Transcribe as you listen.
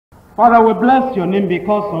Father, we bless your name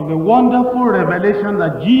because of the wonderful revelation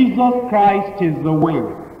that Jesus Christ is the way.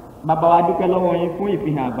 Bàbá wa dúpẹ́ lọ́wọ́ yín fún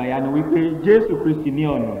ìfihàn àgbàyanu wípé Jésù Kristi ní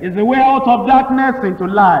ọ̀nà. Is the way out of darkness into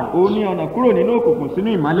light. Ó ní ọ̀nà kúrò nínú òkùnkùn sínú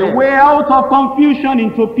ìmọ́lẹ̀. The way out of confusion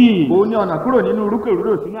into peace. Ó ní ọ̀nà kúrò nínú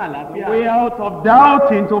rúkèrúdò sínú àlàáfíà. The way out of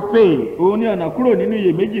doubt into faith. Ó ní ọ̀nà kúrò nínú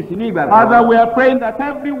iyèméjì sínú ìgbàgbọ́. Father, we are praying that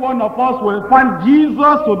every one of us will find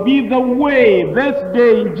Jesus to be the way this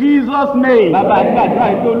day in Jesus' name. Bàbá àgbàdúrà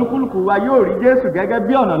yìí pé olúkúlùkù wa yóò rí Jésù gẹ́gẹ́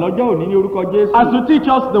bí ọ̀nà lọ́jọ́ òní ní orúkọ Jésù. As you teach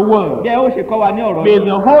us the word. Bí ẹ ó ṣe kọ́ wa ní ọ̀rọ̀. May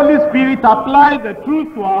the Holy Spirit apply the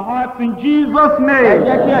truth to our hearts in Jesus' name. Ẹ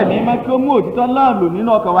jẹ́ kí ẹ̀mí máa kí ó mú òtítọ́ náà lò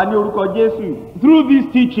nínú ọkàn wa ní orúkọ Jésù. Through these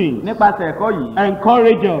teachings, nípasẹ̀ ẹ̀kọ́ yìí.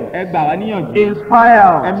 encourage us. Ẹ gbà wá níyànjú. Inspire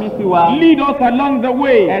us. Ẹ̀mí sí wa. Lead us along the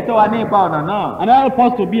way. Ẹ tọ́ wa ní ipa ọ̀nà náà. And help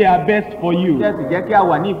us to be our best for you. Ṣé sì jẹ́ kí a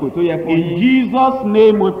wà ní ipò tó yẹ fún In yín. Jesus'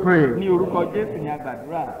 name we pray. Ní orúkọ Jésù ni a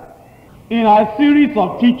gbàdúrà. In our series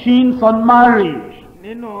of teachings on marriage,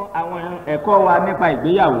 Nínú àwọn ẹ̀kọ́ wa nípa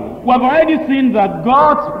ìgbéyàwó. we have already seen that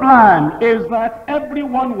God's plan is that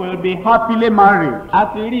everyone will be happily married. A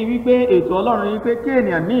ti rí i wípé ètò Ọlọ́run ni pé kí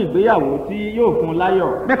ènìyàn ní ìgbéyàwó tí yóò fún un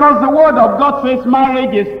láyọ̀. Because the word of God says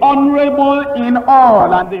marriage is honorable in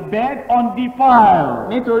all and the bed undefiled.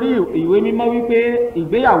 Nítorí ìwé mímọ́ wípé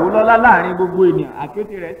ìgbéyàwó lọ́lá láàrin gbogbo ènìyàn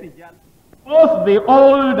àkété rẹ̀ sì já. Both the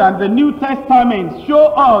Old and the New Testaments show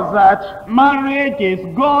us that marriage is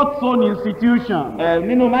God's own institution.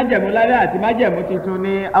 Nínú májẹ̀mú láyé àti májẹ̀mú tuntun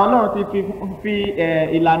ni Ọlọ́run ti fi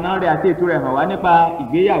ìlànà rẹ̀ àti ètò rẹ̀ hàn wá nípa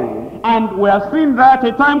ìgbéyàwó. And we have seen that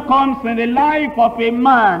a time comes in the life of a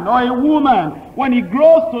man or a woman when he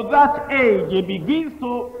grows to that age, he begins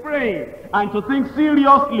to pray and to think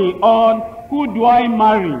seriously on who do I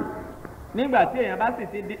marry. Nígbà tí èèyàn bá sì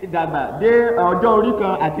ti dàgbà dé ọjọ́ orí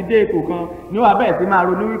kan àti dé ipò kan ni wàá bẹ̀rẹ̀ sí máa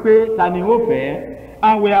ronú wípé ta ni ó fẹ́.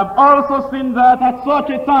 And we have also seen that at such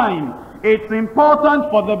a time it's important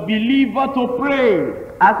for the believer to pray.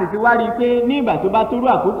 A sì ti wá rí i pé ní ìgbà tó bá tóró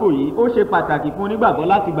àkókò yìí ó ṣe pàtàkì fún onígbàgbọ́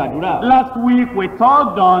láti gbàdúrà. Last week we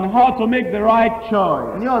talked on how to make the right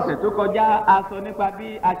choice. Ní ọ̀sẹ̀ tó kọjá a sọ nípa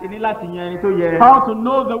bí a ṣe ní láti yan ẹni tó yẹ. How to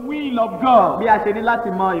know the will of God. Bí a ṣe ní láti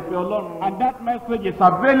mọ ìfẹ́ Ọlọ́run. And that message is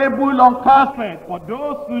available on cassette for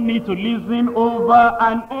those who need to listen over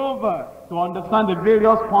and over to understand the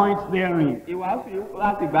various points therein. Ìwàásù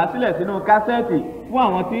láti gbà sílẹ̀ sínú kásẹ̀tì fún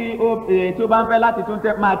àwọn tí ó bá ń fẹ́ láti tún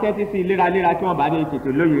máa tẹ́tí sí léraléra kí wọ́n bá lè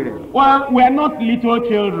tètè lóye rẹ̀. Well, we are not little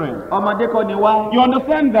children. Ọmọdé kọ́ ni wá. You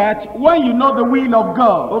understand that when you know the will of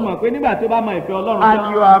God. Ó mọ̀ pé nígbà tó bá mọ ìfẹ́ Ọlọ́run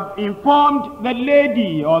and you have informed the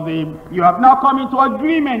lady or you have now come into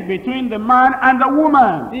agreement between the man and the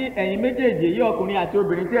woman. Tí ẹ̀yin méjèèjì yí ọkùnrin àti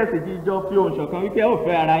obìnrin tí ẹ̀sìn jíjọ fi ohùn ṣọ̀kan wípé ó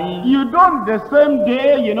fẹ́ ara yín. You don't the same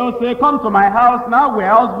day, say, come to my house now, we're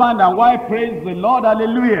husband and wife, praise the Lord,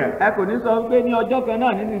 hallelujah. Ẹ kò ní sọ pé ní ọjọ́ kan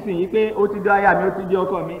náà nísinsìnyí pé ó ti di aya mi, ó ti di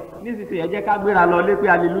ọkọ mi, nísinsìnyí ẹ jẹ́ ká gbéra lọ lé pé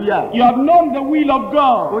hallelujah. You have known the will of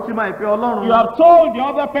God. Ó ti mọ ìfẹ́ Ọlọ́run. You have told the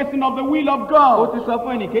other person of the will of God. Ó ti sọ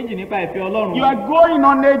fún ẹnìkejì nípa ìfẹ́ Ọlọ́run. You are going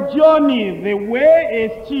on a journey, the way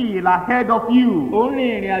is still ahead of you. Ó ń rin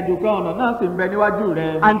ìrìn àjò kan, ọ̀nà náà sì ń bẹ níwájú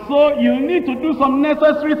rẹ. And so you need to do some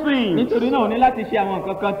necessary things. Nítorí náà o ní láti ṣe àwọn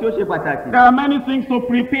nǹkan kan tí ó ṣe pàtàkì. There are many things to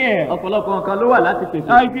prepare. Ọ̀pọ̀lọpọ̀ nǹkan ló wà láti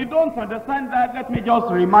pèsè. If you don't understand that, let me just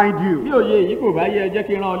remind you. Bí òye yìí kò bá yé ẹ jẹ́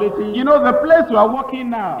kí n rán ọ létí. You know the place you are working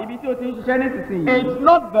now. Ibi tí o ti ń ṣiṣẹ́ nísinsìnyí. It's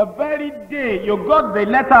not the very day you got the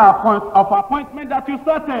letter of appointment that you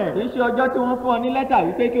started. Kì í ṣe ọjọ́ tí wọ́n fún ọ ní lẹ́tà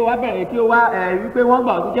wípé kí o wá bẹ̀rẹ̀ kí o wá wípé wọ́n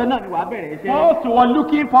gbà ọ́ síṣẹ́ náà ni wàá bẹ̀rẹ̀ iṣẹ́. First you were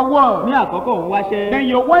looking for work. Ní àkọ́kọ́ òun wáṣẹ́. Then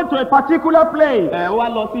you went to a particular place. Ó wá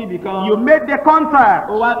lọ sí ibì kan. You made the contact.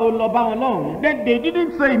 Ó lọ bá wọn lọ́hùn-ún. Then they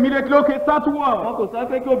didn't say immediately, okay, start work. Wọn kò sọ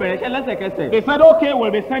pé kí o bẹ̀rẹ̀ iṣẹ́ lẹ́sẹ̀kẹsẹ̀. They said, okay,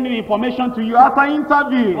 we'll be sending information to you after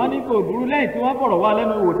interview. Wọ́n ní kò burú lẹ́yìn tí wọ́n fọ̀rọ̀ wá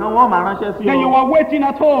lẹ́nu wò tán wọ́n máa ránṣẹ́ sí ọ. Then you were waiting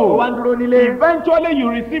at home. Ó wá ń dúró nílé. Eventually you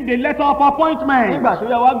received a letter of appointment. Nígbà tó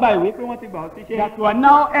yá wá gba ìwé pé wọ́n ti gbà ọ́ síṣẹ́. That you are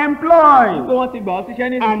now employed. Pé wọ́n ti gbà ọ́ síṣẹ́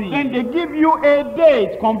nísinsìnyí. And then they give you a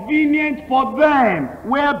date convenient for them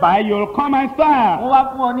whereby you'll come and start. Wọ́n wá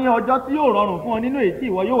fún ọ ní ọjọ́ tí yóò rọrùn fún ọ nínú èyí tí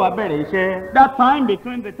ìwọ yóò wá bẹ̀rẹ̀ iṣẹ́. That time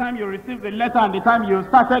between the time you received the letter and the time you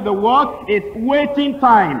started the work is waiting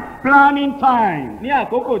time, planning time. Ní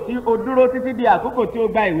àkókò tí o dúró títí di àkókò tí o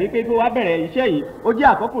gba ìwé pé kí o wá bẹ̀rẹ̀ iṣẹ́ yìí, ó jẹ́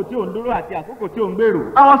àkókò tí o ń dúró àti àkókò tí o ń gbèrò.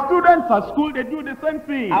 Our students at school, they do the same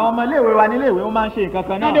thing. Àwọn ọmọ iléèwé wa nílé ìwé wọ́n máa ń ṣe nǹkan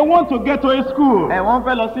kan náà. And they want to get to a school. Wọ́n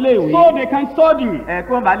fẹ́ lọ sílé ìwé. So they can study. Kí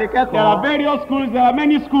wọ́n bá lè kẹ́kọ̀ọ́. There are various schools, there are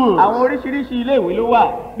many schools. Àwọn oríṣiríṣi ilé ìwé ló wà.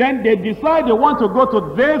 Then they decide they want to go to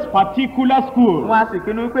this particular school. Wọ́n á sì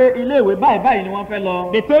pinnu pé ilé ìwé báyìí ni wọ́n fẹ́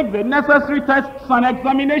lọ. They take the necessary tests and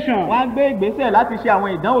examinations. Wọ́n á gbé ìgbésẹ̀ láti ṣe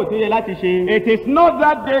àwọn ìdánwò tó yẹ láti ṣe. It is not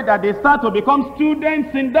that day that they start to become students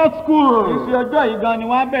in that school. Ìṣe ọjọ́ yìí gan ni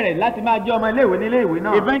wọ́n á bẹ̀rẹ̀ láti máa jẹ́ ọmọ iléèwé nílé ìwé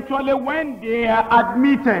náà. Eventually, when they are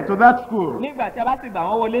admitted to that school, Nígbà tí a bá sì gbà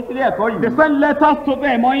wọ́n wọlé sílé ẹ̀kọ́ they yìí. send letters to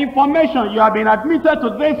them or information. You have been admitted to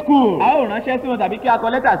this school. A ó ránṣẹ́ sí wọn tàbí kí a kọ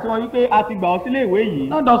lẹ́tà sí wọn wípé a ti gbà ọ́ sílé ìwé yìí.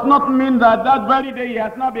 That does not mean that that very day he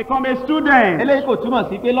has now become a student. Eléyìí kò túmọ̀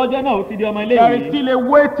sí pé lọ́jọ́ náà ó ti di ọmọ ilé There is ìwé. still a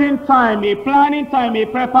waiting time, a planning time, a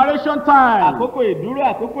preparation time. Àkókò ìdúró,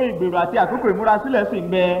 àkókò ìgbèrò àti àkókò ìmúrasílẹ̀ sì ń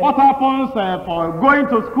bẹ. What happens for going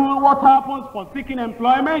to school, what happens for seeking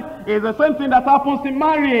employment is the same thing that happens in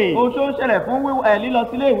marriage. Ohun tó ń ṣẹlẹ̀ fún lílọ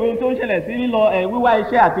sílé ìwé, ohun tó ń ṣẹlẹ̀ sí lílọ wíwá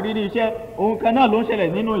iṣẹ́ àti rírí iṣẹ́, ohun kan náà ló ń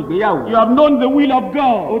ṣẹlẹ̀ nínú ìgbéyàwó. You have known the will of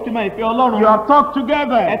God. Ó ti mọ ìfẹ́ Ọlọ́run. You have talked Ẹ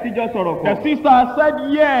together. ti jọ sọ̀rọ̀ The pọ̀. sister has said,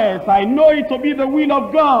 yes, I know it to be the will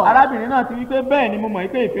of God. Arábìnrin náà ti wí pé bẹ́ẹ̀ ni mo mọ̀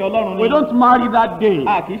pé ìfẹ́ Ọlọ́run ni. We don't marry that day.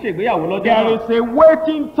 A kì í ṣègbéyàwó lọ́jọ́ There náà. is a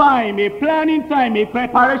waiting time, a planning time, a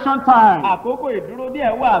preparation time. Àkókò ìdúró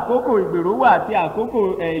díẹ̀ wà, àkókò ìgbèrò wà àti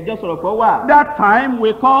àkókò ìjọsọ̀rọ̀pọ̀ wà. That time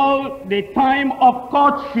we call the time of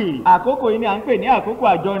courtship. Àkókò yìí ni à ń pè ní àkókò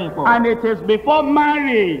àjọrìnpọ̀. And it is before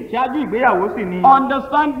marriage. Ṣáájú ìgbéyàwó sì ni.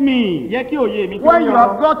 Understand me. Yẹ kí òye mi kí ó When you yọ.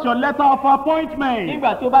 have got your letter of appointment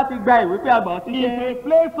Nígbà tó bá ti gba ìwé pé àgbà ọtí in ṣe a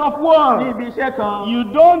place of ní work, ibi iṣẹ́ kan, you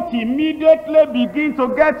don't immediately begin to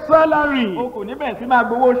get salary. o kò ní bẹ̀rẹ̀ sí máa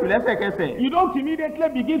gbowó oṣù lẹ́sẹ̀kẹsẹ̀. You don't immediately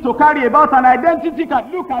begin to carry about an identity card.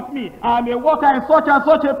 Look at me, I'm a worker in such and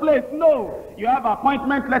such a place. No, you have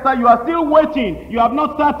appointment letter, you are still waiting, you have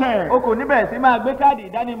not started. O kò ní bẹ̀rẹ̀ sí máa gbé káàdì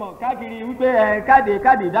ìdánimọ̀ káàkiri wípé káàdì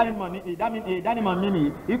ìdánimọ̀ mi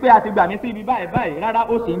nìyí wípé a ti gbà mí sí ibi báyìí báyìí rárá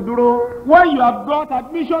ó sì ń dúró. When you have got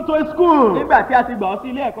admission to a school, Nígbà tí a ti gbà ọ́ sí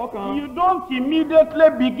ilé ẹ̀kọ́ kan, you don't immediately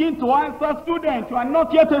begin to answer students. You are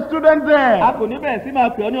not yet a student a there. kò ní bẹ̀rẹ̀ sí máa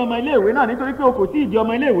pè ọ́ ní ọmọ iléèwé náà nítorí pé o kò tíì di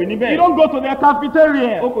ọmọ iléèwé níbẹ̀. You don't go to the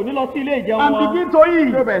cafeteria O kò ní lọ sí ilé ìjẹun and wọn. begin to Tí o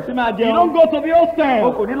eat. bẹ̀rẹ̀ sí máa You jẹun. don't go to the O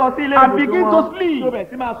hostel kò ní lọ sí ilé and ìwòsàn begin wọn. to Tí o sleep. bẹ̀rẹ̀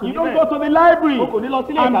sí máa sùn You don't níbẹ̀. go to the library O kò ní lọ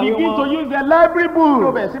sílé and ìkàwé begin to wọn. use the library Tí o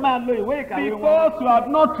book. bẹ̀rẹ̀ sí máa lo ìwé ìkàwé wọn. Because you have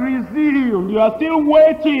not resumed, you are still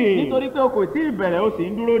waiting. Nítorí pé o kò tíì bẹ̀rẹ̀ o sì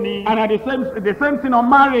ń dúró ni. And at the same thing on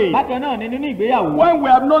marriage. Bákan náà ni nínú ìgbéyàwó. When we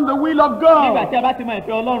have known the will of Nígbà tí God, a bá ti mọ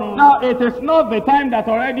ìfẹ́ Ọlọ́run. now it is not the time that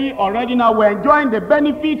already now we're enjoying the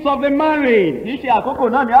benefits of the marriage. Kì í ṣe àkókò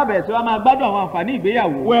náà ni a bẹ̀rẹ̀ sí wa máa gbádùn àwọn àǹfààní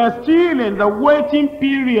ìgbéyàwó. We're still in the waiting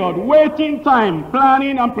period, waiting time,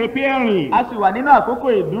 planning and preparing. A sì wà nínú àkókò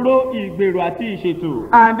ìdúró, ìgbèrò àti ìṣètò.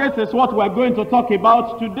 And this is what we're going to talk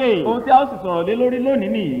about today. Ohun tí a ó sì sọ̀rọ̀ lé lórí lónìí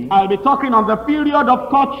nìyí. I'll be talking on the period of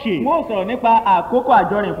courtship, Mo sọ̀rọ̀ nípa àkókò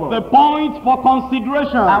àjọrìnpọ̀. the points for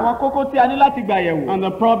consideration, Àwọn kókó tí a ní láti gbàyẹ̀wò. and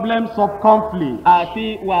the problems of conflict.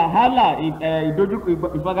 Àti wàhálà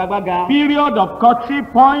ìfagagbága. Period of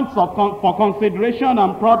courtship, points for consideration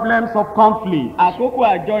and problems of conflict. Àkókò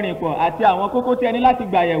àjọrìnpọ̀ àti àwọn kókó tí a ní láti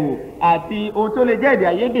gbàyẹ̀wò àti ohun tó lè jẹ́ èdè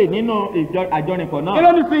àìyedè nínú àjọrìnpọ̀ In náà.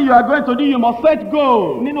 anything you are going to do, you must set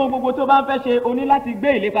goals. Nínú gbogbo tó bá ń fẹ́ ṣe, o ní láti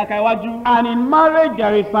gbé ìlépa ka iwájú. And in marriage,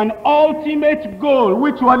 there is an ultimate goal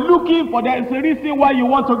which you are looking for. There is a reason why you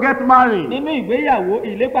want to get married. Nínú ìgbéyàwó,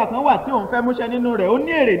 ìlépa kan wà tí òun fẹ́ múṣẹ nínú rẹ̀, ó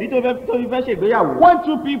ní èrèdí tó fi fẹ́ ṣègbéyàwó. When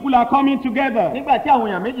two people are coming together, Nígbà tí àwọn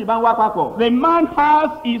èèyàn méjì bá ń wá papọ̀, the man has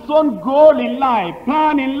his own goal in life,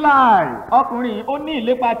 plan in life. ọkùnrin ó ní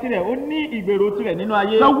ìlépa tirẹ̀, ó ní ìgbèrò tirẹ̀ nínú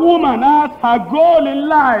ayé. The woman has her goal in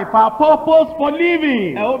life, her purpose for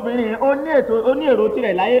living. Obìnrin ó ní èrò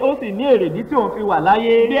tirẹ̀ láyé, ó sì ní èrèdí tí òun fi wà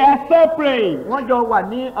láyé. They are separate. Wọ́n jọ wà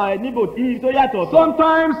ní níbò tí tó yàtọ̀ tọ̀.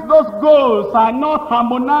 Sometimes those goals are not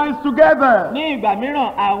harmonized together. Ní ìgbà mìíràn,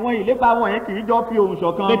 àwọn ìlépa wọn yẹn kì í jọ fi ohùn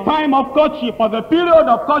ṣọ̀kan. The time of courtship or the period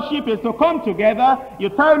of courtship is to come together. You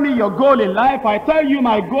tell me your goal in life, I tell you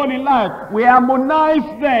my goal in life. We harmonize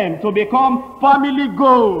them to become family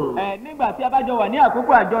goals. Nígbà tí a bá jọ wà ní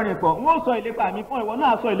àkókò àjọrìnpọ̀, wọ́n ó sọ ìlépa mi fún ìwọ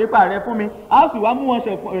náà sọ ìlépa rẹ fún mi. A sì wá mú wọn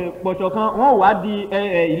pọ̀ ṣọ̀kan, wọ́n ò wá di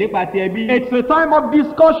ìlépa ti ẹbí. It's a time of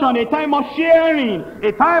discussion, a time of sharing,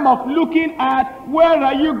 a time of looking at where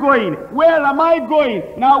are you going? Where am I going?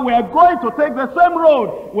 Now we are going to take the same road.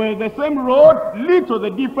 Will the same road lead to the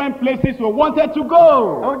different places we wanted to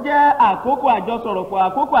go? Ó jẹ́ àkókò àjọsọ̀rọ̀pọ̀,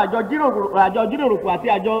 àkókò àjọ jíròròpọ̀ àti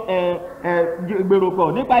àjọ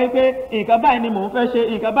gbèròpọ̀ nípa wípé nǹkan báyìí ni mò ń fẹ́ ṣe,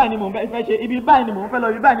 nǹkan báyìí ni mò ń fẹ́ ṣe, ibi báyìí ni mò ń fẹ́ lọ,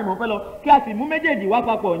 ibi báyìí ni mò ń fẹ́ lọ, kí a sì mú méjèèjì wá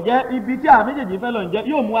papọ̀. Ǹjẹ́ ibi tí àwọn méjèèjì fẹ́ lọ ǹjẹ́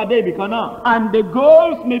yóò mú adé ibì kan náà? And the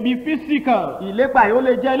goals may be physical, Ìlépa yìí ó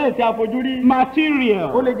lè jẹ́ eléyìí tí a fojú rí. Ó material,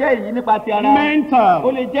 lè jẹ́ èyí nípa ti ara. mental,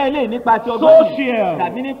 Ó lè jẹ́ eléyìí nípa ti ọgbọ́n social,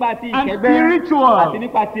 tàbí nípa ti and ìkẹ́gbẹ́ spiritual. àti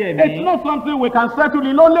nípa ti ẹ̀mí. It's not something we can settle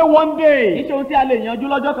in only one day. Iṣẹ́ ohun tí a lè yanjú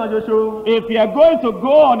lọ́jọ́ kan ṣoṣo. If you are going to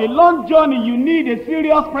go on a long journey, you need a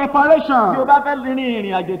serious Tí o preparation. bá fẹ́ rin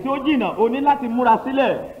ìrìn àjò tí ó jìnnà, o ní láti múra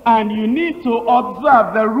sílẹ̀. And you need to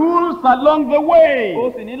observe the rules along the way.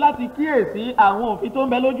 O sì ní láti kíyèsí àwọn òfin tó ń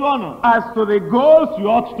bẹ lójú ọ̀nà. As to the goals you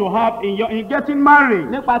ought to have in getting married.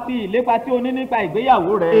 Nípa ti ìlépa tí o ní nípa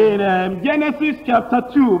ìgbéyàwó rẹ. In Genesis chapter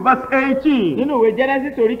 2 verse 18. Nínú ìwé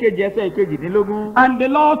Genesis orí kejì ẹsẹ̀ ìkejìdínlógún. And the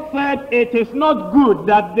Lord said, it is not good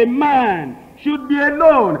that the man should be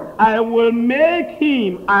alone. I will make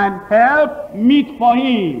him and help meet for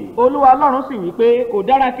him. Olúwa Ọlọ́run sì wí pé kò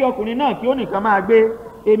dára kí ọkùnrin náà kí ó nìkan máa gbé.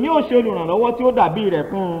 Èmi ò ṣe olùrànlọ́wọ́ tí ó dàbí rẹ̀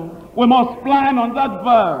fún un. We must plan on that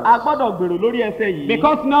verse. A gbọ́dọ̀ gbèrò lórí ẹsẹ̀ yìí.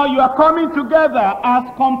 Because now you are coming together as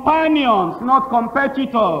companions, not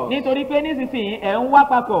competitors. Nítorí pé nísinsìnyí ẹ̀ ń wá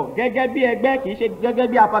papọ̀ gẹ́gẹ́ bí ẹgbẹ́ kì í ṣe gẹ́gẹ́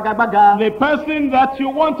bí afagagbága. The person that you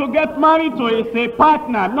want to get married to is a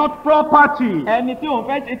partner, not property. Ẹni tí òun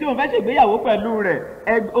fẹ́ ṣègbéyàwó pẹ̀lú rẹ̀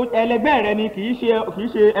ẹlẹgbẹ́ rẹ ni kì í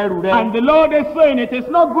ṣe ẹrù rẹ. And the Lord is saying it is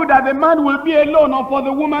not good that the man will be alone or for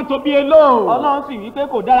the woman to be alone. Ọlọ́run sì wí pé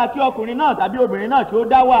kò dára kí ọkùnrin náà tàbí obìnrin náà kí ó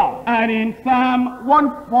dá wà. And in Psalm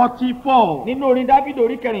 144, nínú orin Dáfídì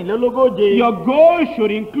orí kẹrìnlélógóje. your goal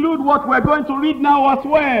should include what we're going to read now as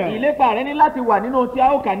well. Ìlépa rẹ ní láti wà nínú tí a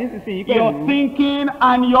ó kà nísinsìnyí pẹ̀lú. Your thinking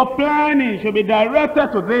and your planning should be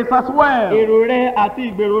directed to this as well. Èrò rẹ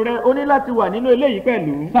àti ìgbèrò rẹ ó ní láti wà nínú eléyìí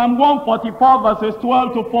pẹ̀lú. Psalm 144 verses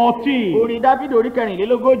 12 to 14. Orin Dáfídì orí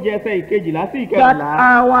kẹrìnlélógóje ẹsẹ̀ ìkejìlá sí That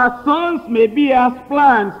ìkẹrìnlá. our sons may be as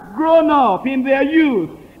plants grown up in their youth,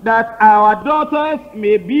 that our daughters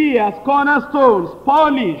may be as cornerstones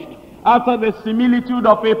polished after the similitude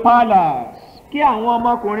of a palace. Kí àwọn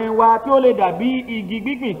ọmọkùnrin wa kí ó lè dàbí igi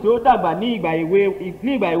gbígbìn tí ó dàgbà ní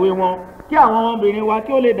ìgbà èwe wọn. Kí àwọn ọmọbìnrin wa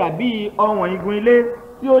kí ó lè dàbí ọ̀wọ̀n igun ilé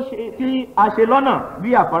tí a ṣe lọ́nà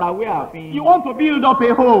bí àfarawé ààfin. You want to build up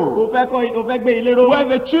a home O fẹ́ gbé ilé ró. where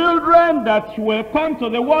the children that will come to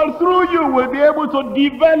the world through you will be able to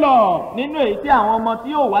develop. Nínú èyí tí àwọn ọmọ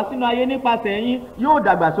tí yóò wá sínú ayé nípasẹ̀ yín yóò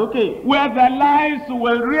dàgbàsókè. Where their lives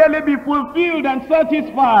will really be fulfilled and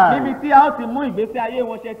satisfied. Níbi tí a ó ti mú ìgbésí ayé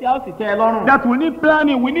wọn ṣe tí a ó sì tẹ́ ẹ lọ́rùn. That we need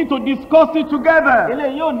planning, we need to discuss it together.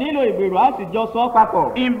 Eléyìí yóò nílò ìgbèrò á sì jọ sọ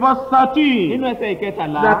papọ̀. In verse 13. Nínú ẹsẹ̀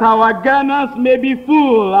ìkẹtàlá. That our garners may be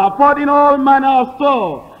full, affording all manner of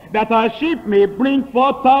store, that our sheep may bring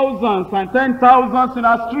 4,000s and 10,000s in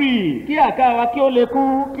our street. Kí àká wa kí ó lè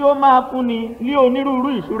kún kí ó máa fúnni ní onírúurú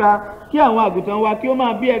ìṣúra, kí àwọn àgùntàn wa kí ó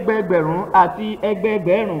máa bí ẹgbẹẹgbẹ̀rún àti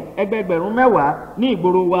ẹgbẹẹgbẹ̀rún mẹ́wàá ní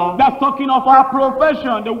ìgboro wa. That's talking of our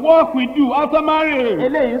profession, the work we do after marriage.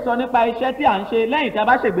 Eléyìí ń sọ nípa iṣẹ́ tí à ń ṣe lẹ́yìn tí a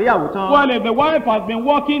bá ṣègbéyàwó tán. Well, if the wife has been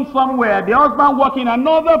working somewhere, the husband working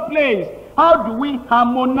another place, how do we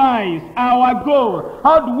harmonize our goals?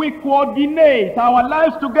 How do we coordinate our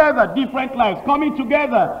lives together, different lives coming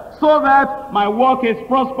together, so that my work is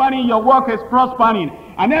prospering, your work is prospering,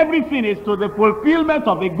 and everything is to the fulfillment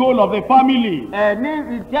of the goal of the family?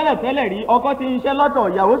 Ní tẹ́lẹ̀tẹ́lẹ̀ rí ọkọ ti ń ṣiṣẹ́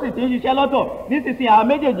lọ́tọ̀ ìyàwó sì ti ń ṣiṣẹ́ lọ́tọ̀ nísinsìnyí àwọn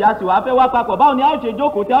méjèèjì a sì wá fẹ́ wá papọ̀. Báwo ni a ó ṣe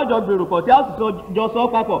jókòó tí a ó jọ gbèrò pọ̀ tí a ó sì jọ sọ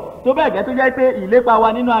papọ̀ tó bẹ́ẹ̀ gẹ́ tó jẹ́ pé ìlépa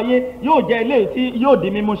wa nínú ayé yóò jẹ́ eléyìí tí yóò di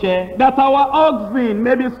mímúṣẹ. That our oxen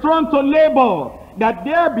may be strong to labor, that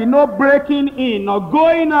there be no breaking in or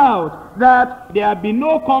going out, that there be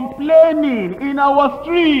no complaining in our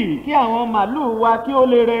street. Kí àwọn màlúù wa kí ó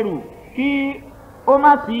lè rẹrù, kí ó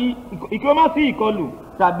má sí ìkọlù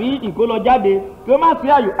tàbí ìkólọjáde, kí ó má sí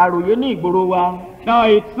àròyé ní ìgboro wa. Now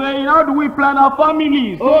it's saying, how do we plan our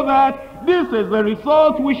families so that this is the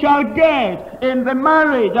result we shall get in the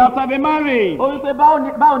marriage, after the marriage? Ó wípé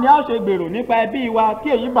báwo ni a ó ṣe gbèrò nípa ẹbí wa kí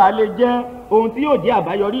èyí bá lè jẹ́ ohun tí yóò jẹ́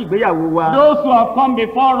àbáyọrí ìgbéyàwó wa. Those who have come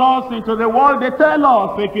before us into the world, they tell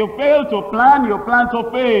us, if you fail to plan, you plan to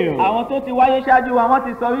fail. Àwọn tó ti wáyé ṣáájú wa wọ́n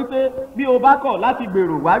ti sọ wípé bí o bá kọ̀ láti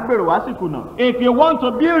gbèrò wá sì kùnà. If you want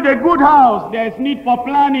to build a good house, there is need for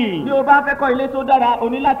planning. Bí o bá fẹ́ kọ́ ilé tó dára, o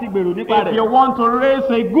ní láti gbèrò nípa rẹ̀. If you want to raise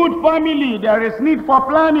a good family, there is need for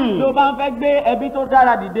planning. Bí o bá fẹ́ gbé ẹbí tó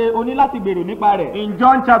dára dìde, o ní láti gbèrò nípa rẹ̀. In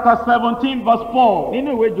John chapter 17 verse 4.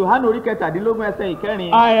 Nínú ìwé Jòhánù orí kẹtàdínlógún ẹsẹ̀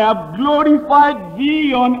ìkẹrin. I have glorified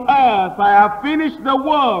thee on earth. I have finished the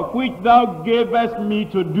work which thou gavest me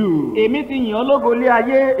to do. Èmi ti yìn ọ́ lógo lé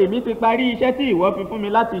ayé, èmi ti parí iṣẹ́ tí ìwọ fi fún mi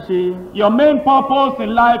láti ṣe. Your main purpose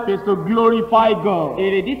in life is to glorify God.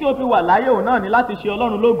 Èrèdí tí o fi wà láyé òun náà ni láti ṣe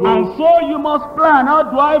Ọlọ́run lógo. And so you must plan, how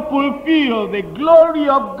do I fulfill the glory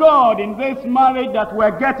of God in this marriage that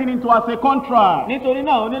we're getting into as a contract? Nítorí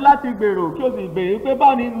náà o ní láti gbèrò kí o sì béèrè pé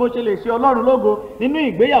báwo ni mo ṣe lè ṣe Ọlọ́run lógo nínú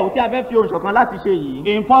ìgbéyàwó tí a fẹ́ fi ohùn ṣọ̀kan láti ṣe yìí.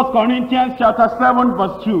 In 1 Corinthians chapter 7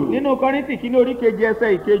 verse 2. Nínú Kọ́ríńtì kìíní orí kejì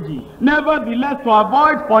ẹsẹ̀ ìkejì. Nevertheless, to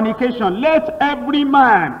avoid fornication, let every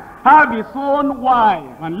man have his own wife,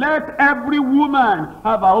 and let every woman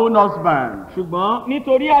have her own husband. Ṣùgbọ́n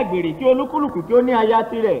nítorí àgbèrè kí olúkúlùkù kí ó ní aya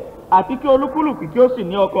tirẹ̀ àti kí olúkúlùkù kí ó sì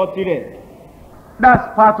ní ọkọ tirẹ̀. That's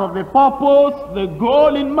part of the purpose, the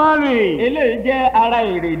goal in marriage. Eléyìí jẹ́ ara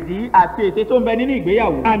èrèdí àti ète tó ń bẹ nínú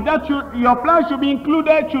ìgbéyàwó. And that your plan should include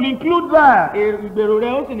that. Ìgbèrò rẹ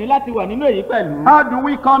ó sì ní láti wà nínú èyí pẹ̀lú. How do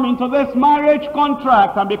we come into this marriage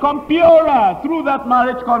contract and become purer through that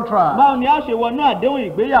marriage contract? Báwo ni a ṣe wọnú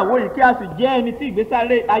àdéhùn ìgbéyàwó yìí kí a sì jẹ́ ẹni tí ìgbésí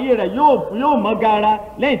ayé rẹ̀ yóò mọ́ gara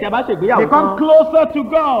lẹ́yìn tí a bá ṣe ìgbéyàwó tán? Become closer to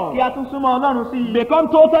God. Kí a tún súnmọ́ Ọlọ́run sí i. Become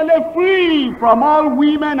totally free from all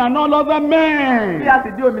women and all other men. Kí a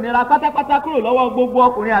sì di òmìnira pátápátá kúrò lọ́wọ́ gbogbo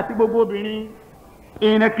ọkùnrin àti gbogbo obìnrin.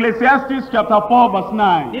 In Ecclesiastes chapter 4 verse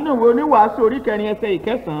 9. Nínú ìwé oníwàásù orí kẹrin ẹsẹ̀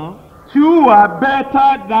ìkẹsàn-án. Two are better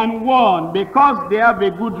than one because they have a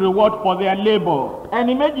good reward for their labor.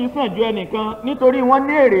 Ẹni méjì sàn ju ẹnìkan nítorí wọ́n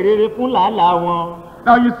ní èrè rere fún làálàá wọn.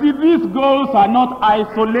 Now you see, these goals are not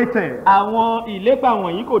isolated. Àwọn ìlépa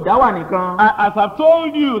wọ̀nyí kò dá wà nìkan. As I've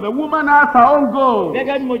told you, the woman has her own goals.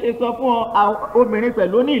 Gẹ́gẹ́ bí mo ṣe sọ fún ọ, obìnrin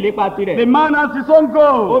pẹ̀lú ní ìlépa tirẹ̀. The man has his own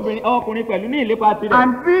goals. Ọkùnrin pẹ̀lú ní ìlépa tirẹ̀.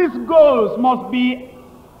 And these goals must be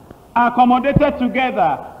accommodated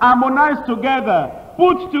together, harmonized together,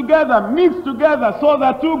 put together, mixed together, so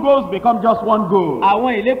that two goals become just one goal.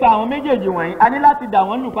 Àwọn ìlépa àwọn méjèèjì wọ̀nyí, a ní láti dà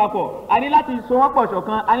wọ́n lù papọ̀, a ní láti so wọ́n pọ̀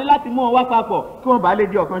ṣọ̀kan, a ní láti mú wọn wá papọ̀ kí wọ́n bá lè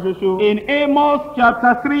di ọ̀kan ṣoṣo. In Amos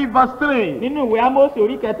chapter 3 verse 3. Nínú ìwé Ámósì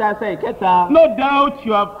orí kẹta ẹsẹ̀ ìkẹta. No doubt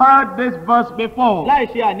you have heard this verse before. Láì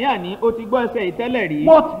ṣe àní-àní, o ti gbọ́ ẹsẹ̀ ìtẹ́lẹ̀ rí.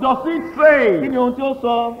 What does it say? Kí ni ohun tí ó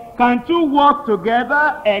sọ? Can two work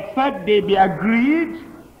together except they be agreed?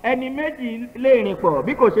 Ẹni méjì lè rìn pọ̀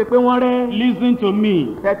bí kò ṣe pé wọ́n rẹ́. Listen to me.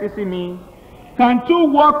 Tẹ́tí sí mi. Can two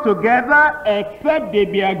work together except they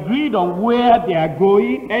be agreed on where they are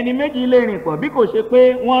going? Ẹni méjì lè rìn pọ̀ bí kò ṣe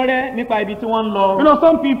pé wọ́n rẹ́ nípa ibi tí wọ́n ń lọ. You know,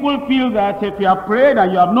 some people feel that if you have prayed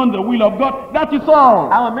and you have known the will of God, that is all.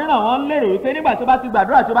 Àwọn mìíràn wọ́n lérò wípé nígbà tí ó bá ti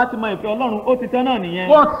gbàdúrà tí ó bá ti mọ ìfẹ́ Ọlọ́run ó ti tán náà nìyẹn.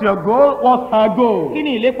 What's your goal? What's her goal? Kí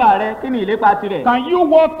ni ìlépa rẹ? Kí ni ìlépa tirẹ̀? Can you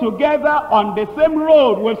walk together on the same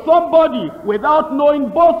road with somebody without knowing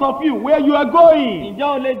both of you where you are going?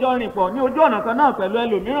 Ǹjẹ́ o lè jọ rìn pọ̀ ní ojú ọ̀nà kan náà pẹ̀lú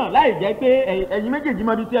ẹlòmíràn láì jẹ́ pé ẹ̀yin méjèèjì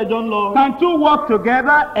mọ ibi tí ẹjọ́ ń lọ? Can two work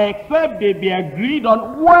together except they be agreed on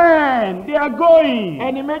when they are going?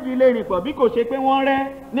 Ẹni méjì lè rìn pọ̀ bí kò ṣe pé wọ́n rẹ́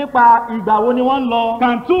nípa ìgbà wo ni wọ́n ń lọ.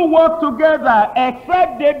 Can two work together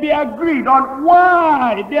except they be agreed on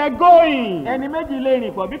why they are going? Ẹni méjì lè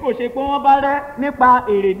rìn pọ̀ bí kò ṣe pé wọ́n bá rẹ́ nípa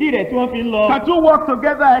èrèdí rẹ̀ tí wọ́n fi ń lọ. Can two work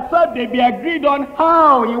together except they be agreed on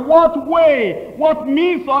how, in what way, what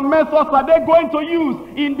means or methods are they going to use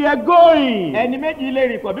in their going? Ẹni méjì lè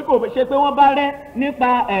rìn pọ̀ bí kò ṣe pé wọ́n bá rẹ́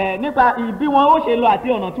nípa bí wọn ó ṣe lọ àti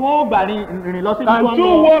ọ̀nà tí wọ́n ó gbà rìn lọ sí ibi tí wọ́n ń lọ. Can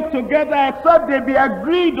two work together except they be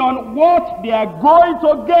agreed on what they are going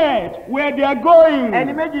to get where they are going?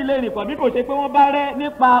 Ẹni méjì lè rìn pọ̀ bí kò ṣe pé wọ́n bá rẹ́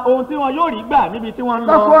nípa ohun tí wọn yóò rí gbà níbi tí wọ́n ń lọ.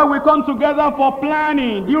 That's why we come together for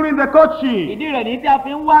planning during the courtship. Ìdí rẹ̀ ní tí a fi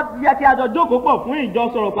ń wá kí a jọ jókòó pọ̀ fún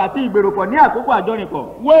ìjọsọ̀rọ̀pọ̀ àti ìgbèròpọ̀ ní àkókò àjọrìnpọ̀.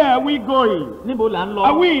 Where are we going? Níbo là ń lọ?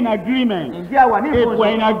 Are we in agreement? Ǹjẹ́ a wà ní ìfúnṣọ́? If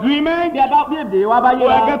we're in agreement, bí èdè wa bá yé we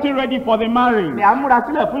wa, are getting ready for the marriage. ni à ń múra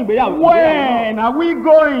sílẹ̀ fún ìgbéyàwó. When are we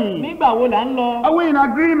going? Nígbà wo là ń lọ? Are we in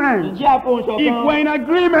agreement? Ǹjẹ́ a fohùn ṣọ̀kan? If we're in Bí a bá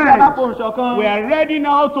agreement, fohùn ṣọ̀kan, we are ready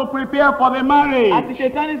now to prepare for the a ti marriage. ṣe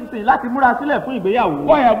tán nísinsìnyí láti múra sílẹ̀ fún ìgbéyàwó.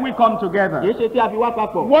 Why have we come together? Kìí ṣe tí a fi wá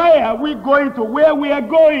papọ̀. Why are we going to where we are Kìí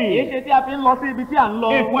going? ṣe tí a fi ń lọ sí ibi tí à ń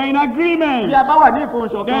lọ. If we're in Bí agreement, a bá wà ní ìfohùn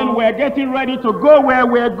ṣọ̀kan, then we're getting ready to go where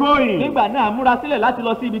we're going. nígbà náà a múra sílẹ̀ láti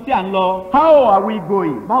lọ sí ibi tí à ń lọ. How are we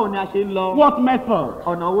going? Báwo ni a ṣe ń lọ? What method?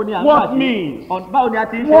 Ọ̀nà wo ni à ń gbà What ṣe? means? Báwo ni a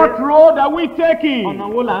ti ń ṣe? What road are we Ọ̀nà taking?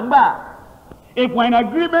 wo là ń gbà? If we're in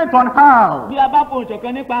agreement on how, Bí a bá fohùn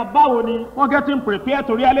ṣọ̀kan nípa báwo ni, we're getting prepared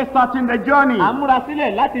to really starting the journey. à ń múra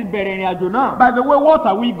sílẹ̀ láti bẹ̀rẹ̀ ìrìn àjò náà. By the way, what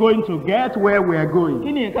are we going to get where we are Kí going?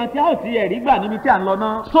 ni nǹkan tí a ó ti ẹ̀rí gbà níbi tí à ń lọ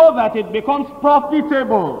náà? So that it becomes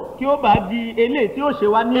profitable. Kí ó bá di eléyìí tí ó ṣe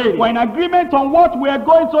wá ní If we're èrè. in agreement on what we are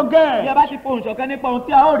going to Bí a get. bá ti fohùn ṣọ̀kan nípa ohun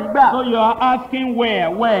tí a ó rí gbà. So you are asking where,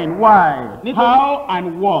 when, why, how,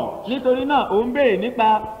 and what. Nítorí náà, ò ń béèrè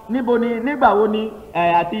nípa níbo ni, nígbà wo ni,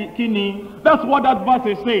 àti kí ni. That's what that verse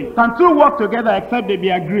is saying. Can two work together except they be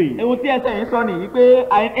agreed? Ohun tí ẹsẹ̀ yìí sọ nìyí pé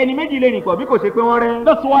ẹni méjì lè rìn pọ̀ bí kò ṣe pé wọ́n rẹ́.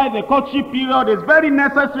 That's why the courtship period is very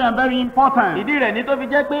necessary and very important. Ìdí rẹ̀ ní tó fi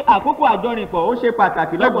jẹ́ pé àkókò àjọrìnpọ̀ ó ṣe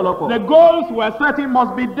pàtàkì lọ́pọ̀lọpọ̀. The goals we are setting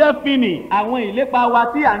must be definite, Àwọn ìlépa wa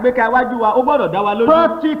tí à ń gbé ka iwájú wa ó gbọ́dọ̀ dá wa lójú.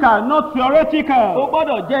 practical, not Ó theoretical.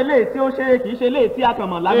 gbọ́dọ̀ jẹ́ eléyìí tí ó ṣe kìí ṣe eléyìí tí a kàn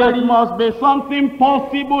mọ̀ It lágbárí. must be something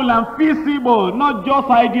possible and feasible, not just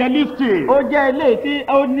idealistic. Ó jẹ́ eléyìí tí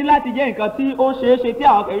ó ní láti jẹ́ nǹkan tí ó ṣeé ṣe tí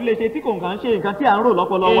àwọn kẹ̀rí lè ṣe tí kò kàn ń ṣe nǹkan tí à ń rò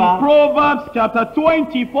lọ́pọlọ In wa. Proverbs chapter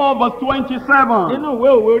 24 verse 27. Nínú ìwé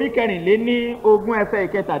òwe orí kẹrìnléní ogún ẹsẹ̀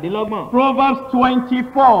ìkẹtàdínlọ́gbọ̀n. Proverbs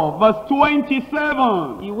 24 verse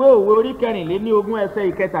 27. Ìwé òwe orí kẹrìnléní ogún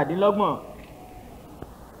ẹsẹ̀ ìkẹtàdínlọ́gbọ̀n.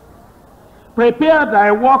 Prepare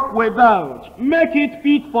thy work without, make it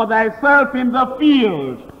fit for thyself in the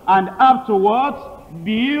field, and afterwards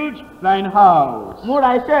build thine house.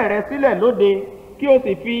 Múra iṣẹ́ rẹ sílẹ̀ lóde, kí o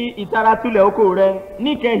sì fi ìtara túlẹ̀ oko rẹ,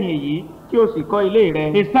 níkẹyìn èyí kí o sì kọ́ ilé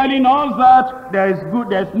rẹ. He's telling us that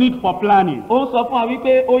there's need for planning. Ó ń sọ fún wa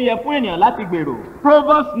wípé ó yẹ fún ènìyàn láti gbèrò.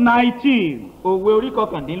 Proverbs 19. Òwe orí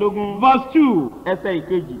kọkàndínlógún. Verse 2. Ẹsẹ̀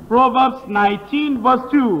ìkejì. Proverbs 19 verse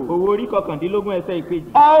 2. Òwe orí kọkàndínlógún ẹsẹ̀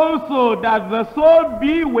ìkejì. Also that the soul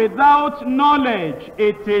be without knowledge,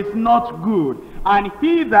 it is not good, and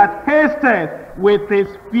he that hasteth with his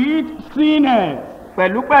feet sinneth.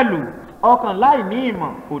 Pẹ̀lúpẹ̀lú, ọkàn láì ní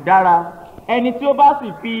ìmọ̀ kò dára. Ẹni tí ó bá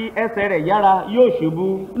sì fi ẹsẹ̀ rẹ̀ yára yóò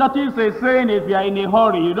ṣubú. Notice is saying if you are in a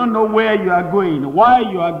hurry, you don't know where you are going, why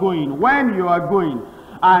you are going, when you are going.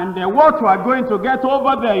 And what you are going to get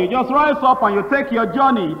over there, you just rise up and you take your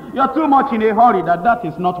journey. You are too much in a hurry that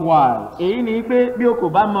is not wise. Èyí ni pé bí o kò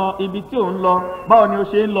bá mọ ibi tí ò ń lọ, báwo ni o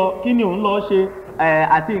ṣe ń lọ, kí ni ò ń lọ ṣe,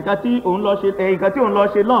 àti nǹkan tí ò ń lọ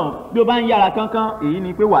ṣe lọ́hùn, bí o bá ń yára kánkán, èyí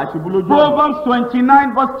ni pé wàá ṣubú lójú ọ̀nà. Proverbs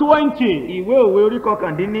 29 verse 20. Ìwé òwe orí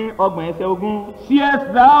kọkàndínlọ́gbọ̀n ẹsẹ̀ ogún.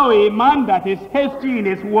 Seest thou a man that is hasty in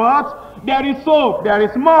his words? There is hope, there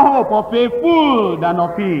is more hope of a fool than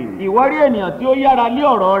of him. Ìwọ rí ènìyàn tí ó yára lé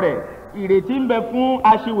ọ̀rọ̀ rẹ̀, ìrètí ń bẹ fún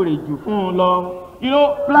aṣiwèrè jù fún un lọ. You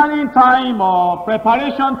know, planning time or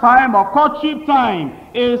preparation time or courtship time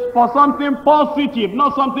is for something positive,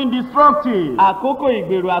 not something destructive. Àkókò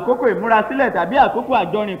ìgbèrò, àkókò ìmúrasílẹ̀ tàbí àkókò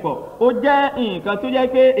àjọrìnpọ̀, ó jẹ́ nǹkan tó jẹ́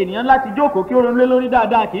pé ènìyàn láti jókòó kí ó ronú lé lórí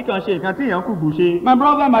dáadáa, kì í kàn ṣe nǹkan tí èèyàn kùgbù ṣe. My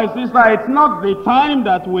brother, my sister, it's not the time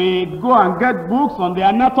that we go and get books on the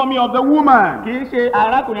anatomy of the woman. Kì í ṣe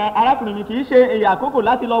arákùnrin mi, kì í ṣe àkókò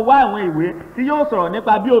láti lọ wá àwọn ìwé tí yóò sọ̀rọ̀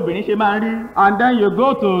nípa bí obìnrin ṣe máa ń rí. And then you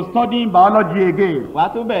go to studying biology again. Wàá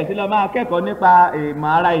tún bẹ̀rẹ̀ sí lọ máa kẹ́kọ̀ọ́ nípa ìmọ̀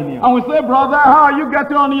ara ènìyàn. And we say, brother, how are you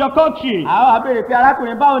getting on in your courtship? Àwọn àbẹ̀rẹ̀ pé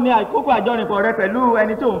arákùnrin báwo ni àkókò àjọrìnpọ̀ rẹ pẹ̀lú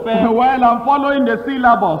ẹni tó ń fẹ́? Well, I'm following the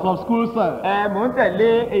syllabus of school, sir. Mò ń tẹ̀lé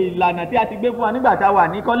ìlànà tí a ti gbé fún wa nígbà tá a wà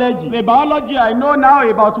ní kọ́lẹ́jì. The biology I know now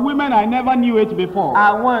about women, I never knew it before.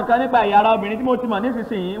 Àwọn nǹkan nípa ẹ̀yà ara obìnrin tí mo ti mọ̀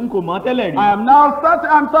nísinsìnyí n kò mọ̀ tẹ́lẹ̀ rí.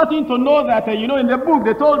 I'm starting to know that, in the book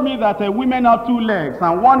they told me that women have 2 legs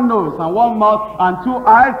and 1 nose and 1 mouth and 2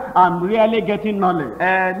 eyes. I'm really getting knowledge.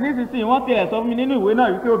 Nísinsìnyí wọ́n tilẹ̀ sọ fún mi nínú ìwé náà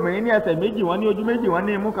wípé obìnrin ní ẹsẹ̀ méjì, wọ́n ní ojú méjì, wọ́n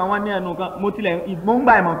ní imú kan, wọ́n ní ẹnu kan. Mo ń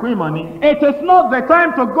gba ìmọ̀ kún ìmọ̀ ni. It is not the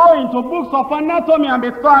time to go into books of anatomy and be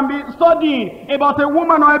studying about a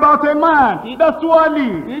woman or about a man. That's too early.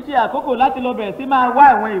 Kì í ṣe àkókò láti lọ bẹ̀rẹ̀ sí máa wá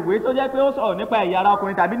àwọn ìwé tó jẹ́ pé ó sọ̀rọ̀ nípa ẹ̀yà ara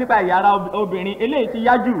ọkùnrin tàbí nípa ẹ̀yà ara obìnrin, eléyìí ti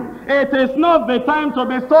yá jù. It is not the time to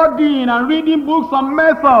be studying and reading books on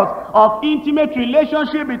methods of intimate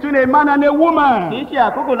relationship between a man and a woman. Kì í ṣe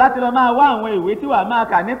àkókò láti lọ máa wá àwọn ìwé tí wàá máa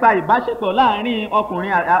kà nípa ìbáṣepọ̀ láàárín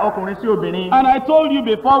ọkùnrin sí obìnrin. And I told you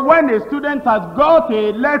before, when a student has got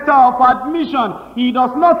a letter of admission, he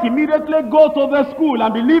does not immediately go to the school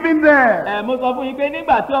and be living there. Mo sọ fún yín pé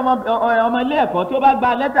nígbà tí ọmọ ilé ẹ̀kọ́ tí ó bá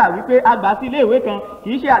gba lẹ́tà wípé a gbà sí ilé ìwé kan,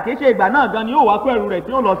 kì í ṣe ìgbà náà gan ni yóò wá kó ẹrù rẹ̀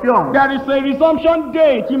tí ó lọ sí ọ̀hún. There is a resumption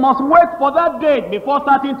date. He must wait for that date before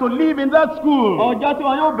starting to live in that school. Ọjọ́ tí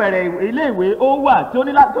wọn yóò bẹ̀rẹ̀ ilé ìwé ó wà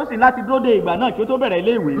tó sì láti dúró de ìgbà náà kí ó tó bẹ̀rẹ̀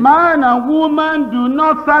ilé ìwé. Man and woman do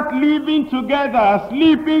not start living together,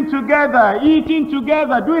 sleeping together, eating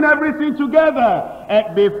together, doing everything together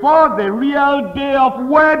before the real day of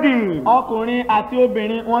wedding. Ọkùnrin àti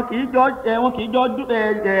obìnrin wọn kì í jọ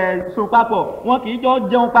sùn papọ̀, wọn kì í jọ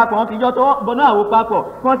jẹun papọ̀, wọn kì í jọ tó bọnú àwo papọ̀,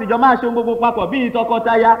 wọ́n sì jọ máa ṣe gbogbo papọ̀ bíi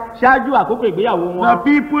tọkọtaya ṣáájú àkókò ìgbéyàwó wọn. The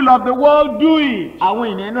people of the world do it. Àwọn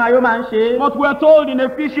ènìyàn inú ayé máa ń ṣe. But we are told in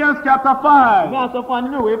Ephesians chapter 5. Ní a sọ fún wa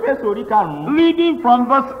nínú ìwé Éfésù orí 5. Reading from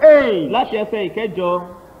verse 8. Láti ẹsẹ̀ ìkẹjọ.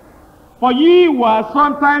 For ye were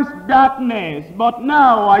sometimes darkness, but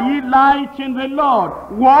now are ye light in the Lord.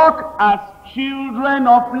 Walk as children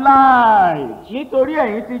of light. Nítorí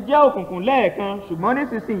ẹ̀yin ti jẹ́ òkùnkùn lẹ́ẹ̀kan, ṣùgbọ́n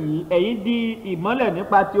nísinsìnyí ẹ̀yin di ìmọ́lẹ̀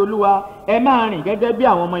nípa ti Olúwa. Ẹ máa rìn gẹ́gẹ́ bí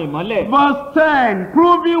àwọn ọmọ ìmọ́lẹ̀. Verse 10,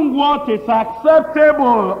 proving what is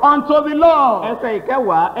acceptable unto the Lord. Ẹsẹ̀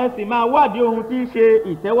ìkẹwàá, ẹ sì máa wádìí ohun tí í ṣe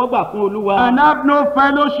ìtẹ́wọ́gbà fún Olúwa. And have no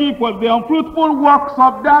fellowship with the unfruitful works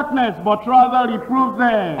of darkness, but rather reprove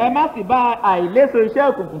them. Ẹ má sì bá àìléso iṣẹ́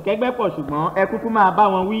òkùnkùn kẹ́gbẹ́ pọ̀, ṣùgbọ́n ẹ kúkú máa bá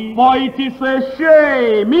wọn wí. For it is a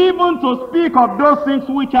shame even to speak of those things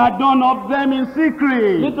which are done of them in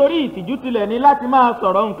secret. Nítorí ìtìjú tilẹ̀ ní láti máa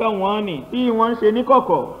sọ̀rọ̀ nǹkan wọn nì tí wọ́n ń ṣe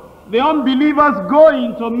níkọ̀kọ̀. The unbelievers go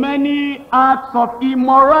into many acts of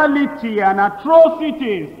immorality and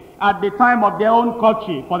atrocities at the time of their own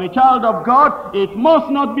courtship. For the child of God, it must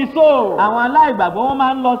not be so. Àwọn aláìgbàgbọ́ wọn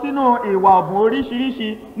máa ń lọ sínú ìwà ọ̀bùn oríṣiríṣi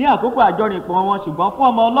ní àkókò àjọrìnpọ̀ wọn, ṣùgbọ́n fún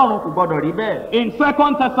ọmọ Ọlọ́run kò gbọdọ̀ rí bẹ́ẹ̀. In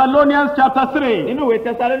 2 Thessalonians chapter 3, Nínú ìwé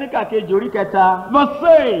Tẹsalóníkà kejì orí kẹta, verse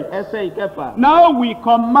 6, ẹsẹ̀ ìkẹfà. now we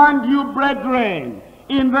command you, brethren,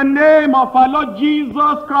 in the name of our Lord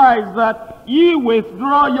Jesus Christ, that ye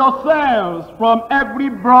withdraw yourselves from every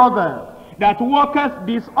brother that walketh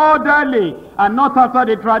disorderly, and not after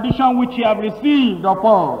the tradition which ye have received of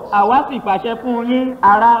us. Àwa sì pàṣẹ fún yín,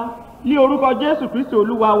 ará, ní orúkọ Jésù Kristi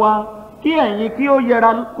Olúwa wa, kí ẹ̀yin kí ó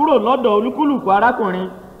yẹra kúrò lọ́dọ̀ olúkúlùkù arákùnrin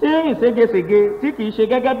tí ń rìn ségesège tí kìí ṣe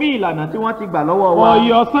gẹ́gẹ́ bí ìlànà tí wọ́n ti gbà lọ́wọ́ wa. For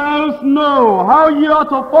yourselves know how ye ought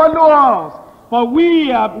to follow us, for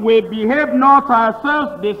we behave not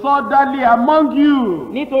ourselves disorderly among you.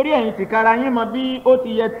 Nítorí ẹ̀yin tìkára yín mọ bí ó ti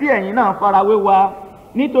yẹ tí ẹ̀yin náà farawé wa,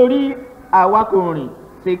 nítorí àwa kò rìn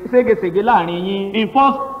ségesège láàrin yín. In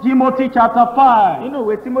 1 Timothy chapter 5, Nínú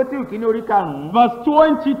ìwé Tímótíù kìíní orí karùn-ún, verse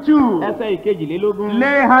 22, ẹsẹ̀ ìkejìlélógún.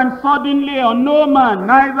 lay hands suddenly on no man,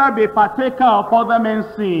 neither be partaker of other men's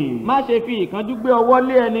sin. Má ṣe fi ìkánjú gbé ọwọ́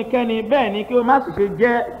lé ẹnikẹ́ni, bẹ́ẹ̀ ni kí o má sì ṣe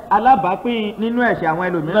jẹ́ alábàápín nínú ẹ̀ṣẹ̀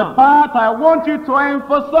àwọn The ẹlòmíràn. part I want you to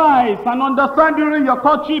emphasize and understand during your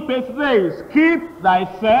courtship is this: keep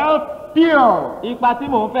thyself pure. Ipa tí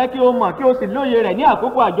mò ń fẹ́ kí o mọ̀ kí o sì lóye rẹ̀ ní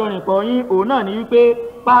àkókò àjọrìnpọ̀ yín, òun náà ni wípé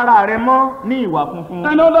para rẹ mọ́ ní ìwà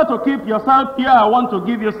funfun. In order to keep yourself pure, I want to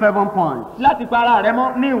give you 7 points. Láti para rẹ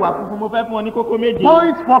mọ́ ní ìwà funfun, mo fẹ́ fún ọ ní kókó méje.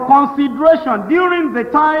 Points for consideration during the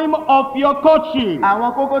time of your courtship.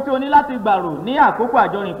 Àwọn kókó tí o ní láti gbàrò ní àkókò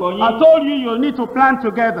àjọrìnpọ̀ I yín. told you you'll need to plan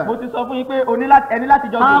together. Mo ti sọ fún yín pé ẹni láti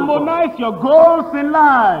jọ gbòòrò. Harmonize your goals in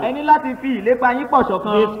life. Ẹni láti fi ìlépa yín pọ̀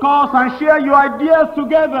ṣọ̀kan. Discuss and share your ideas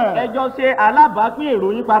together. Ẹ jọ ṣe alábàápín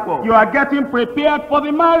èrò yín papọ̀. You are getting prepared for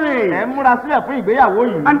the marriage. Ẹ múra sílẹ̀ fún ìgbéyàwó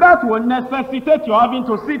yìí. And that will necessitate you having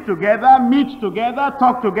to sit together, meet together,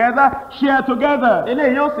 talk together, share together.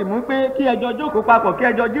 Eléyìí yóò sì mú pé kí ẹ jọ jókòó papọ̀, kí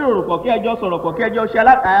ẹ jọ jíròrò pọ̀, kí ẹ jọ sọ̀rọ̀ pọ̀, kí ẹ jọ ṣe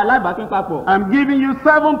alábàápín papọ̀. I'm giving you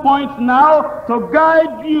 7 points now to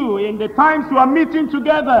guide you in the times you are meeting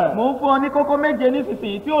together. Mo ń fún ọ ní kókó méje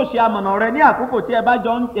nísinsìnyí tí ó ṣe amọ̀nà rẹ ní àkókò tí ẹ bá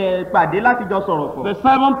jọ ń pàdé láti jọ sọ̀rọ̀ pọ̀. The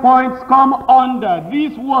 7 points come under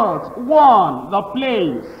these words. 1, the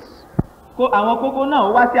place. Àwọn kókó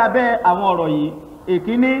náà wá sí abẹ́ àwọn ọ̀rọ̀ yìí.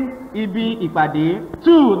 Èkíní, ibi ìpàdé.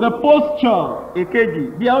 2, the posture. Èkejì,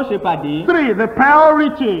 bí a ó ṣe pàdé. 3, the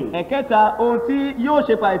priority. Ẹ̀kẹta, ohun tí yóò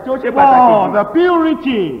ṣe pàdé tí ó ṣe 4, pàtàkì. the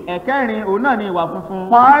purity. Ẹ̀kẹrin, òun náà ni ìwà funfun.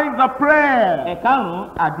 5, the prayer. Ẹ̀karùn-ún,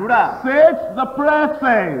 àdúrà. 6, the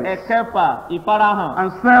presence. Ẹ̀kẹfà, ìfarahàn.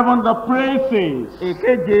 And 7, the praises.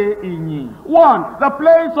 Èkeje, ìyìn. 1, the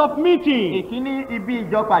place of meeting. Èkíní, ibi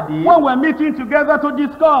ìjọpàdé. When we're meeting together to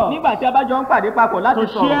discuss, Nígbà tí a bá jọ ń pàdé papọ̀ láti to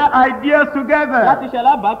sọ̀rọ̀, share ideas together, láti ṣe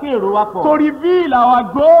alábàápín èrò wa pọ̀, to reveal our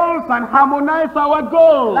goals and harmonize our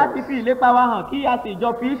goals. láti fi ìlépa wa hàn kí a sì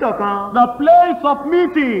jọ fi í ṣọ̀kan. The place of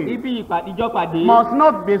meeting Ibi ìjọpàdé must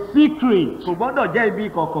not be secret, kò gbọ́dọ̀ jẹ́ ibi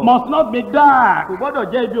ìkọ̀kọ̀, must not be dark, kò gbọ́dọ̀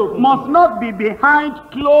jẹ́ ibi òkùnkùn, must not be behind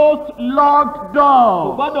closed, locked kò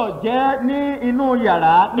doors. gbọ́dọ̀ jẹ́ ní inú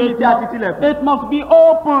yàrá níbi tí a ti tilẹ̀kùn, It must be kò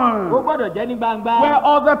open, gbọ́dọ̀ jẹ́ ní gbangba where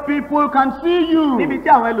other people can see níbi you. tí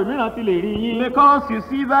àwọn ẹlòmíràn ti lè rí yín, Because you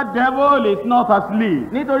see, that devil is not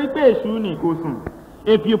asleep. nítorí pé èṣù ni kò sùn.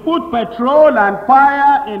 If you put petrol and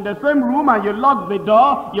fire in the same room and you lock the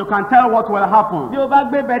door, you can tell what will happen. Bí o bá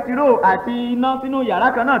gbé bẹtiró àti iná sínú yàrá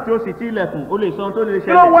kan náà tí ó sì ti ilẹ̀kùn, o lè sọ ohun tó lè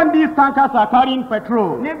You know, ṣẹlẹ̀. when these tankers are carrying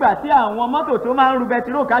petrol, Nígbà tí àwọn mọ́tò tó máa ń ru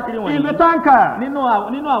bẹtiró káàkiri in the wọ̀nyí, tanker, nínú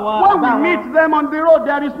àwọn when àgbá we wọn, meet them on the road,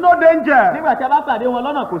 there is no danger. nígbà tí a bá pàdé wọn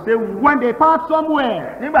lọ́nà kò séwu. When they pass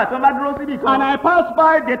somewhere Nígbà tí wọ́n bá dúró síbì kan, and I pass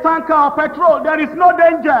by the tanker of petrol, there is no tí mo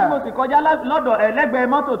danger. sì kọjá lọ́dọ̀ ẹlẹ́gbẹ̀ẹ́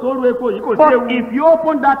mọ́tò tó ru epo yìí kò But séwu. if you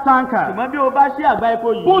open that tanker, Ṣùgbọ́n bí o bá ṣí àgbá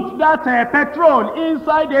epo yìí, put that petrol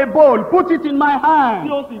inside a bowl, put it in my tí hand,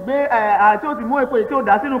 o sì gbé tí o sì mú epo yìí tí o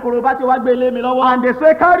dà sínú korobá tí o wá gbé lé mi lọ́wọ́, and they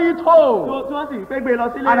say carry it home, tí wọ́n sì fẹ́ gbé lọ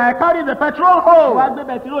sílé, and I carry the petrol wá home, gbé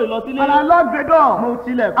bẹtiró yìí lọ sílé, and I lock the door, mo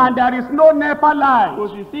tilẹ̀kùn, and there is no NEPA light, kò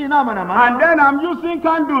sì sí iná mọ̀nàmọ́ná. and then I'm using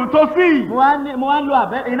candle to see. Mo wá ń lo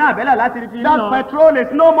iná àbẹ́là láti rí fi That iná. petrol is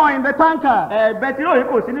no more in the tanker. Bẹtiró yìí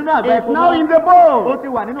kò sí nínú àgbá It's epo now mọ́. in the Ó bowl, ti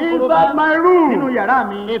wà nínú korobá inside my nínú room. yàrá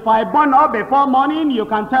mi. If I burn up before morning, you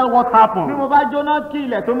can tell what Bí happened. mo bá jóná kí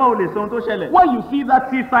ilẹ̀ tó mọ́ o lè sọ ohun tó ṣẹlẹ̀. When you see that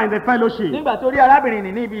sister in the fellowship, Nígbà tó rí arábìnrin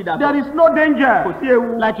nì ní ibi ìdàpọ̀, there is no kò danger. sí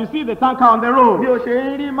ewu. Like you see the tanker on the Bí road. o ṣe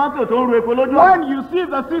ń rí mọ́tò tó ń ru epo lójú ọ̀nà. When you see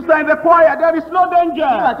the sister in the choir, there is no Nígbà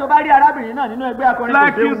danger. tó bá rí arábìnrin náà nínú ẹgbẹ́ akọrin kò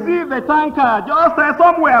Like you séwu. see the tanker just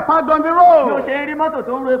somewhere parked on the Bí o road. ṣe ń rí mọ́tò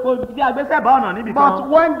tó ń ru epo tí agbésẹ̀bá ọ̀nà níbi But kan.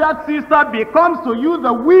 when that sister becomes to you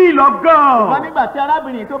the will of Ṣùgbọ́n God, nígbà tí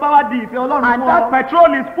arábìnrin tó bá wá di ìfẹ́ Ọlọ́run and fún that ọ,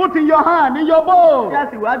 petrol is put in your hand, in your bowl. Tí a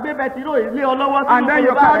sì wá gbé bẹtiró ilé ọlọ́wọ́ And then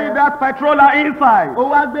you carry that petroler inside. Ó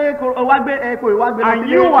wá gbé epo ìwá gbé lọ sílé. And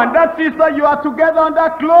you and that sister, you are together under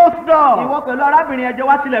closed door. Ìwọ pẹ̀lú arábìnrin ẹjọ́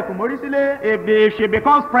wá tilẹ̀kùn mórí sílé. If she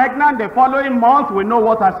becomes pregnant the following month, we know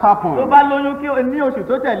what has happened. Tó bá lóyún ní oṣù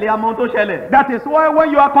tó tẹ̀lé a mọ ohun tó ṣẹlẹ̀. That is why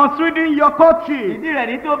when you are considering your courtship, Ìdí rẹ̀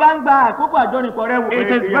ní tí ó bá ń gba àkókò àjọrìnpọ̀ rẹ̀ wò. it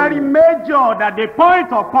is very major that the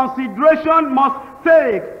point of consideration must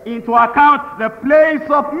take into account the place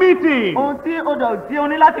of meeting. Ohun tí o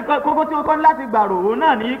ní láti kókó tí o kọ́ ní láti gbàrò òun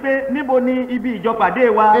náà ní pé níbo ni ibi ìjọpàdé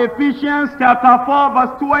wa. Ephesians chapter 4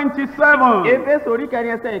 verse 27. Éfésù orí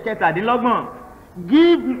kẹrin ẹsẹ̀ ìkẹtàdínlọ́gbọ̀n.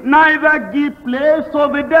 Neither give place to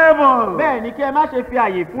the devil. Bẹ́ẹ̀ ni kí ẹ má ṣe fi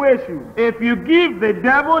àyè fún èṣù. If you give the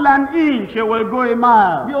devil an inch, he will go a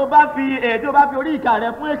mile. Bí o bá fi orí ìka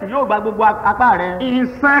rẹ fún èṣù yóò gba gbogbo apá rẹ. In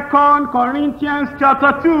 2 Corinthians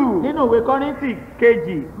chapter 2. Nínú ìwé Kọ́ríńtì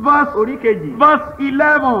kejì. Orí kejì. Verse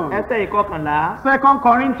 11. Ẹsẹ̀ ìkọkànlá. 2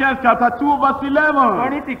 Corinthians chapter 2 verse 11.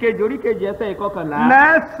 Kọ́ríńtì kejì orí kejì ẹsẹ̀ ìkọkànlá.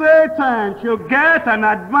 Lest Satan should get an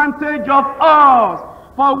advantage of us.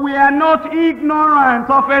 For we are not ignorant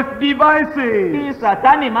of his devices. Kí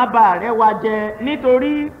Sátánì má bà rẹ́ wa jẹ́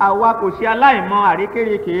nítorí àwa kò ṣe aláìmọ̀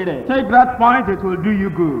àrékérekè rẹ̀. Take that point, it will do you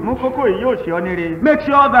good. Mú kókó yìí yóò ṣe ọ́ níre. Make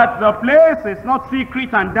sure that the place is not secret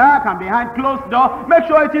and dark and behind closed door. Make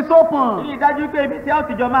sure it is open. Rí i dájú pé ibi tí a ó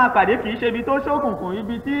ti jọ máa pàdé kì í ṣe ibi tó ṣókùnkùn,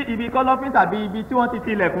 ibi kọ́lọ́fín tàbí ibi tí wọ́n ti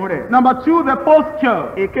tilẹ̀kùn rẹ̀. Number 2, the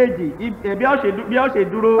posture. Èkejì, bí a ó ṣe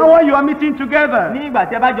dúró. And when you are meeting together, Ní ìgbà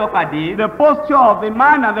tí a bá jọ pàdé. the posture of the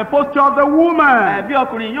man and the posture of the woman Bí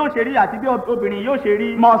ọkùnrin yóò ṣe rí àti bí obìnrin yóò ṣe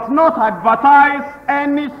rí. must not advertise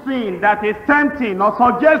anything that is tempting or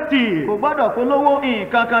suggestive. Kò gbọ́dọ̀ polówó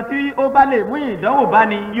nǹkan kan tí ó bá lè mú ìdánwò bá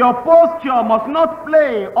ni. Your posture must not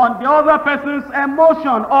play on the other person's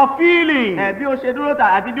emotion or feeling. Bí o ṣe dúró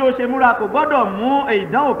àti bí o ṣe múra kò gbọ́dọ̀ mú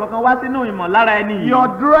ìdánwò kankan wá sínú ìmọ̀lára ẹni yìí. Your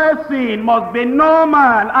dressing must be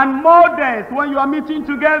normal and modest when you are meeting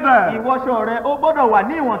together. Ìwọṣọ rẹ ó gbọ́dọ̀ wà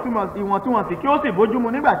ní ìwọ̀ntúnwọ̀nsì kí ó sì bójúmu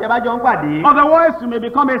nígbà tí ẹ bá jọ ń pàdé. Otherwise, you may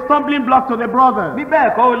become a stumbling block to the brother. Bí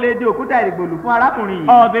bẹ́ẹ̀ kọ́ o lè di òkúta ìrìgbòlù fún arákùnrin yìí.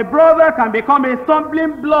 Or the brother can become a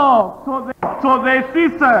stumbling block to the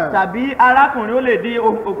sister. Tàbí arákùnrin ó lè di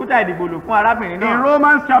òkúta ìrìgbòlù fún arábìnrin náà. In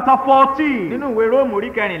Romans chapter 14, Nínú ìwé Róòmù orí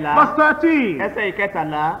kẹrìnlá. verse 13. Ẹsẹ̀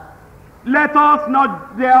ìkẹtàlá. Let us not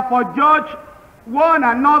therefore judge one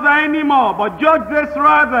another anymore, but judge this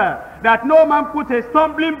rather, that no man put a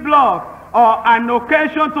stumbling block or an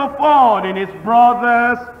occasion to fall in his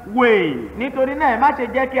brother's way. Nítorí náà ẹ má ṣe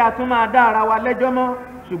jẹ́ kí a tún máa dá ara wa lẹ́jọ́ mọ́,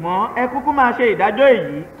 ṣùgbọ́n ẹ kúkú máa ṣe ìdájọ́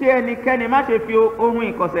èyí kí ẹnikẹ́ni má ṣe fi ohun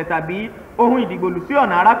ìkọ̀sẹ̀ tàbí ohun ìdìgbòlù sí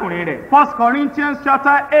ọ̀nà arákùnrin rẹ̀. 1 Corinthians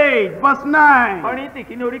chapter 8 verse 9. Kọ́ríńtì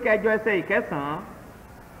kìíní orí kẹjọ ẹsẹ̀ ìkẹsàn-án.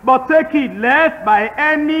 But take it, lest by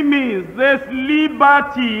any means this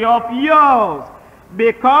liberty of yours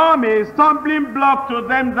become a stumbling block to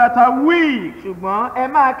them that are weak. Ṣùgbọ́n ẹ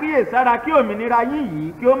máa kíyèsára kí òmìnira yín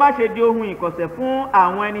yìí kí ó má ṣe di ohun ìkọ̀sẹ̀ fún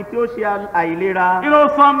àwọn ẹni tí ó ṣe àìlera. You know,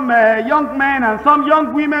 some young men and some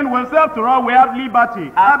young women will say, after all, we have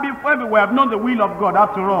liberty. We have known the will of God,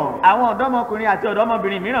 after all. Àwọn ọ̀dọ́mọkùnrin àti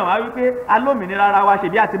ọ̀dọ́mọbìnrin mìíràn wá wípé alómìnira ara wa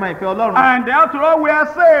ṣèbí àti mọ ìfẹ́ Ọlọ́run. And after all, we are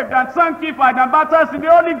saved and sanctified and baptized in the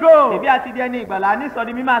Holy Ghost. Ṣèbí àti di ẹni ìgbàlà ní sọ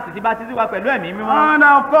di mímọ́ àti ti bá ti sí wa pẹ̀lú ẹ̀mí mímọ́. And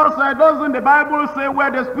of course, doesn't the Bible say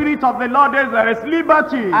where the Spirit of the Lord is, there is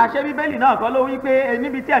liberty? Àṣẹ Bíbélì náà kọ́ ló wí pé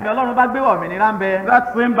níbi tí ẹ̀mí Ọlọ́run bá gbé wọ̀ òmìnira ń bẹ.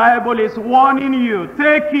 That same Bible is warning you,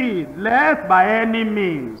 take it, lest by any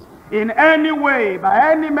means, in any way,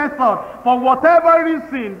 by any method, for whatever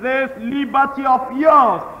reason, this liberty of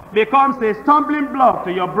yours becomes a stumbling block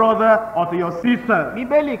to your brother or to your sister.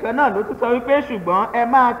 Bíbélì kan náà ló tún sọ wípé ṣùgbọ́n ẹ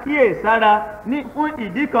máa kíyèsára fún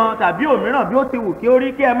ìdí kan tàbí òmíràn bí ó ti wù kí ó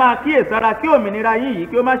rí kí ẹ máa kíyèsára kí òmìnira yín yìí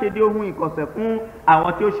kí ó má ṣe di ohun ìkọ̀sẹ̀ fún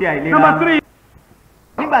àwọn tí ó ṣe àìlera. Number 3.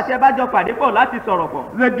 Nígbà tí ẹ bá jọ pàdé pọ̀ láti sọ̀rọ̀ pọ̀.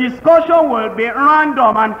 The discussion will be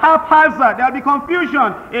random and haphazard. There will be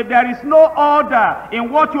confusion if there is no order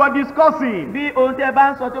in what you are discussing. Bí ohun tí ẹ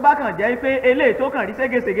bá ń sọ tó bá kàn jẹ́ pé eléyìí tó kàn rí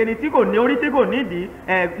ségesège ni tí kò ní orí tí kò nídìí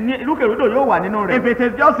rúkèrúdò yóò wà nínú rẹ̀. If it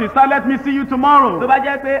is just a let me see you tomorrow. Tó bá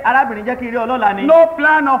jẹ́ pé arábìnrin jẹ́ kí n rí ọlọ́la ni. No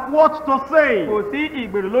plan of what to say. Kò sí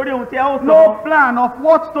ìgbèrò lórí ohun tí ẹ ó sọ. No plan of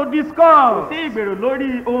what to discuss. Kò sí ìgbèrò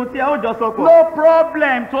lórí ohun tí ẹ ó jọ sọ pọ̀. No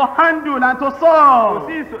problem to handle and to solve. Kò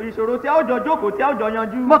sí ìṣòro tí a ó jọ jókòó tí a ó jọ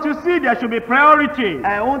yanjú. But you see, there should be priority.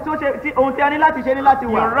 Ohun tí a ní láti ṣe ní láti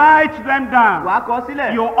You wà. write them down. Wàá kọ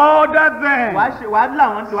sílẹ̀. You order them. Wàá là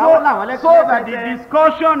wọ́n So that the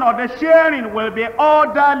discussion or the sharing will be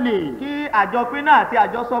orderly. kí àjọpín náà àti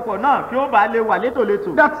àjọsọpọ̀ náà kí ó bá lè wà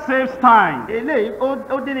létòlétò. That saves time. Eléyìí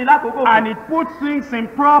ó dín ní lákòókò. And it puts things in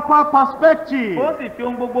proper perspective. Ó sì fi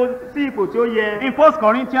ohun gbogbo sí ipò tí ó yẹ. In 1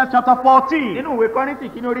 Corinthians chapter 14. Nínú ìwé Kọ́ríńtì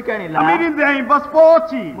kìíní orí 14. I'm reading there in verse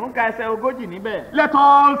 40. Mò ń ka ẹsẹ̀ 40 níbẹ̀. Let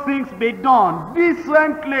all things be done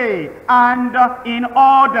decently and in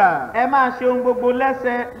order. Ẹ máa ṣe ohun gbogbo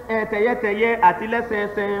tẹ̀yẹtẹ̀yẹ àti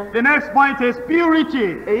lẹ́sẹẹsẹ. The next point is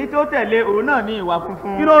purity. Èyí tó tẹ̀lé òun náà ní ìwà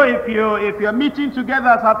funfun. You know, if you're meeting together,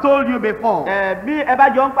 as I told you before. Bí ẹ bá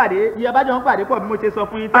jọ ń pàdé pọ̀ bí mo ṣe sọ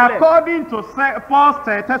fún yín tẹ́lẹ̀. According to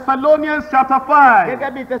 1 Thessalonians chapter 5.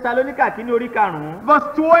 Gẹ́gẹ́ bí Tẹsalóníkà kìíní orí 5. Verse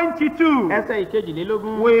 22. Ẹsẹ̀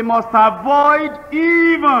 22. We must avoid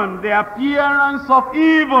even the appearance of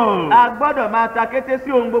evil. A gbọ́dọ̀ máa ta kété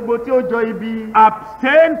sí ohun gbogbo tí ó jọ ibi.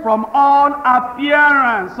 Abstain from all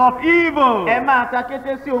appearance of evil. Ẹ máa ta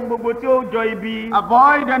kété sí ohun gbogbo tí ó jọ ibi.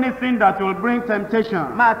 Avoid anything that will bring temptation.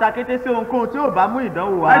 Máa ta kété sí ohunkóhun tí ó bá mú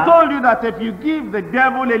ìdánwò wá. I told you that if you give the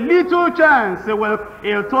devil a little chance,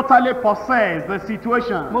 he'll totally possess the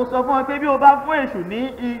situation. Mo sọ fún ọ pé bí o bá fún èṣù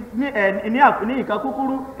ní nǹkan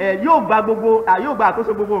kúkúrú, yóò gba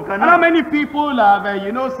àkóso gbogbo nǹkan And how náà. many people have,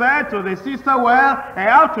 said to the sister, well,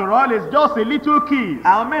 after all, it's just a little kiss.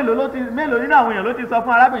 Àwọn mélòó nínú àwọn èèyàn ló ti sọ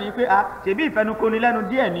fún arábìnrin pé ṣèbí ìfẹnukoni lẹ́nu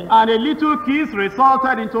díẹ̀ ni. And a little kiss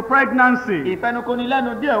resulted into pregnancy. Ìfẹnukoni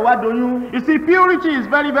lẹ́nu díẹ̀ wá doyún. You see, purity is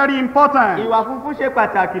very, very important. Ìwà funfun ṣe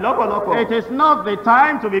pàtàkì lọ́pọ̀lọpọ̀. It is not the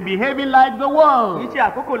time to be behaving like the world. Kì í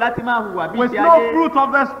ṣe àkókò láti máa hùwà bí With ti no ayé. fruit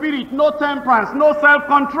of the spirit, no temperance, no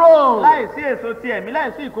self-control. Láìsí èso ti ẹ̀mí,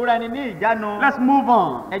 láìsí ìkóra ẹni ní ìjánu. Let's move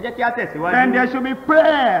on. Ẹ jẹ́ kí á tẹ̀síwájú. Then there should be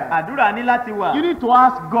prayer. Àdúrà ní láti wà. You need to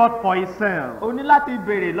ask God for Himself. O ní láti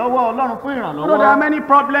béèrè lọ́wọ́ Ọlọ́run fún You know, there are ìrànlọ́wọ́. many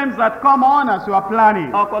problems that come on as you are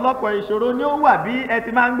planning. Ọ̀pọ̀lọpọ̀ ìṣòro ni ó wà bí ẹ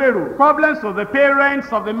ti máa ń gbèrò. Problems with the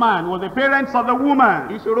parents of the man, with the parents of the woman.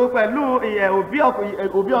 Ìṣòro pẹ̀lú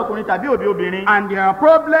òbí ọkùnrin tàbí òbí obìnrin. And there are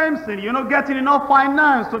problems in, getting enough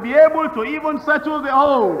finance to be able to even settle the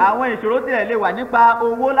home. Àwọn ìṣòro tilẹ̀ lè wà nípa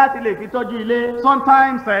owó láti lè fi tọ́jú ilé.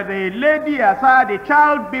 Sometimes the lady has had a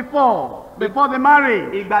child before the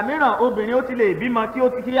marriage. Ìgbà mìíràn obìnrin ó ti lè bímọ kí ó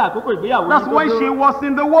ti kí àkókò ìgbéyàwó That's when she was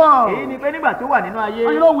in the world. Èyí ni pé nígbà tó wà nínú ayé.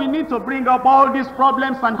 And we need to bring up all these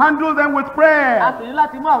problems and handle them with A prayer. sì ní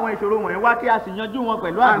láti mú àwọn ìṣòro wọ̀nyí wá kí a sì yanjú wọn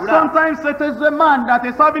pẹ̀lú And àdúrà. sometimes it is the man that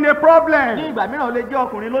is having a Ní problem. ìgbà mìíràn ó lè jẹ́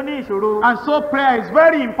ọkùnrin ló ní ìṣòro. And so prayer is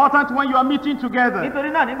very important when you are meeting together. Nítorí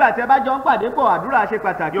náà nígbà tí ẹ bá jọ ń pàdé pọ̀ àdúrà ṣe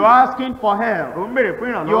pàtàkì. You're asking for help. Ò ń béèrè fún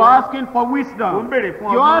ìrànlọ́wọ́. You're asking for Ò ń wisdom. béèrè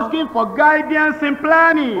fún You're ọgbọ́n. asking for guidance in Ò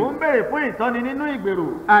planning. ń béèrè fún ìtọ́ni nínú ìgbèrò.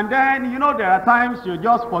 And then, there are times you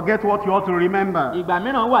just forget what you ought to remember. Ìgbà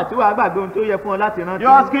mìíràn wà tí wàá gbàgbé ohun tó yẹ fún ọ láti rántí.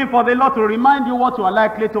 You're asking for the Lord to remind you what you are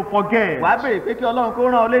likely to forget. Wàá béèrè pé kí Ọlọ́run kó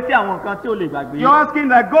rán ọ létí àwọn nǹkan tí o lè gbàgbé. You're asking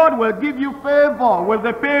that God will give you favor with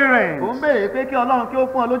the Ò ń parents. béèrè pé kí Ọlọ́run kí ó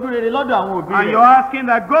fún ọ lójú rere lọ́dọ̀ àwọn òbí And rẹ̀. you're asking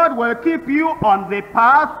that God will keep you on the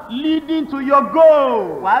path leading to your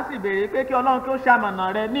goal. Wàá sì béèrè pé kí Ọlọ́run kí ó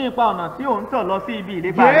ṣamọ̀nà rẹ ní ipa ọ̀nà tí ò ń tọ̀ lọ sí ibi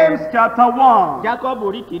ìlépa rẹ. James chapter 1, Jákọ́bù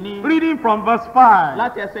orí kìíní reading from verse 5.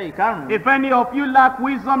 láti ẹsẹ̀ ìkarùn-ún. If any of you lack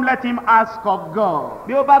wisdom, let him ask of God,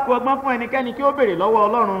 Bí ó bá kù ọgbọ́n fún ẹnikẹ́ni kí ó béèrè lọ́wọ́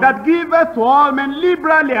Ọlọ́run. that giveth to all men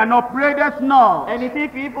liberally and upbraideth not, Ẹni tí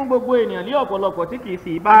fi fún gbogbo ènìyàn ní ọ̀pọ̀lọpọ̀ tí kìí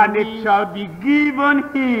sì bá and ní. it shall be given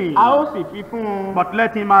him. A ó sì fi fún un. But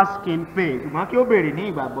let him ask in faith. Ṣùgbọ́n kí ó béèrè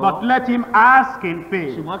ní ìgbàgbọ́. But let him ask in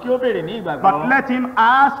faith. Ṣùgbọ́n kí ó béèrè ní ìgbàgbọ́. But let him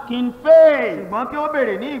ask in faith. Ṣùgbọ́n kí ó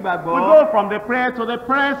béèrè ní ìgbàgbọ́. We go from the prayer to the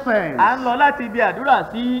presence. À ń lọ láti ibi àdúrà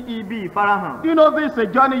sí ibi ìfarahàn. You know, this is a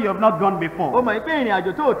journey you have not gone Ó before. mọ̀ pé ìrìn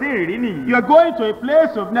àjò tó ò tí ì rí nìyí. You are going to a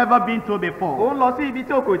place you've never been to Ó before. ń lọ sí ibi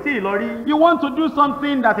tí o kò tí ì lọ rí. You want to do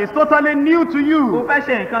something that is totally new to O you. fẹ́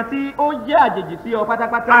ṣe nǹkan tí ó jẹ́ àjèjì sí ọ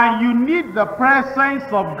pátápátá. And you need the presence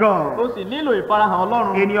of O God sì nílò ìfarahàn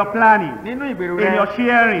Ọlọ́run in your planning, nínú ìgbèrò in rẹ. your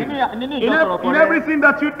sharing, Nínú in ìjọsọ̀rọ̀pọ̀ rẹ. everything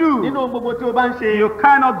that you Nínú do. ohun gbogbo tí o bá ń ṣe. You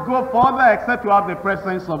cannot go further except you have the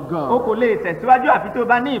presence of O God. kò lè tẹ̀síwájú àfi tí o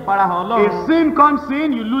bá ní ìfarahàn Ọlọ́run. If sin comes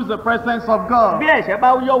in, you lose the presence of God. Bí ẹ̀ṣẹ̀ bá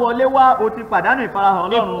yọ wọlé wá, o ti pàdánù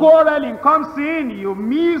ìfarahàn If Ọlọ́run. quarreling comes in, you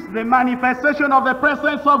miss the manifestation of the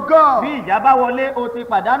presence of God. Bí ìjà bá wọlé, o ti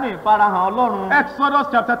pàdánù ìfarahàn Ọlọ́run. Exodus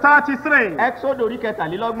chapter 33, Ẹ́kísódù orí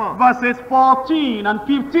 23, verses 14 and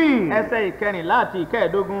 15. ẹsẹ̀ 14 àti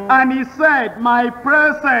 15. And he said, My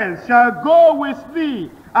presence shall go with thee,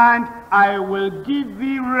 and I will give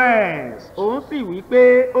thee rest. Òun sì wí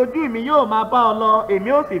pé ojú mi yóò máa bá ọ lọ,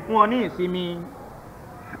 èmi ó sì fún ọ ní ìsinmi.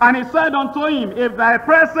 And he said unto him, If thy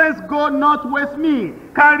presence go not with me,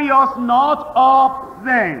 carry us not up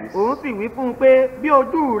thence. Òun sì wí fún un pé bí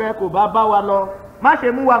ojú rẹ kò bá bá wa lọ, má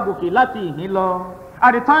ṣe mú wa gòkè láti ìhín lọ.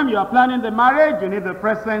 At the time you are planning the marriage, you need the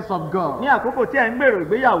presence of God. Ní àkókò tí ẹ ń gbèrò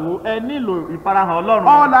ìgbéyàwó, ẹ nílò ìfarahàn Ọlọ́run.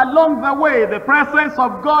 All along the way, the presence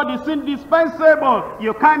of God is indispensable.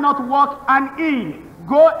 You cannot walk an inch,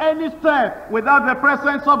 go any step without the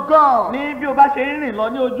presence of God. Ní bí o bá ṣe ń rìn lọ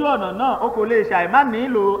ní ojú ọ̀nà náà, o kò lè ṣàìmá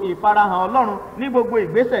nílò ìfarahàn Ọlọ́run ní gbogbo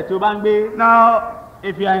ìgbésẹ̀ tí o bá ń gbé. Now,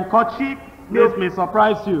 if you are in courtship, this may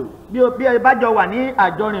surprise you. Bí ẹ bá jọ wà ní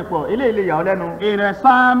àjọrìnpọ̀, eléyìí lè yà ọ́ lẹ́nu. In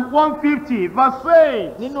Psalm 150, verse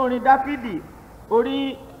 6. Nínú orin Dáfídì,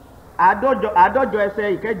 orí àádọ́jọ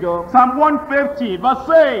ẹsẹ̀ ìkẹjọ. Psalm 150, verse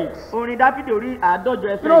 6. Orin Dáfídì orí àádọ́jọ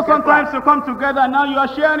ẹsẹ̀ ìkẹjọ. You know, sometimes you come together, now you are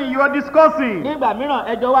sharing, you are discussing. Nígbà mìíràn,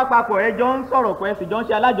 ẹjọ́ wá papọ̀, ẹjọ́ ń sọ̀rọ̀ pọ̀, ẹ̀sìn jọ ń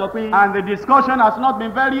ṣe alájọpín. And the discussion has not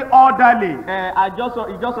been very orderly.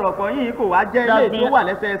 Ìjọsọ̀rọ̀pọ̀ yìí kò wá jẹ́ ilé tó wà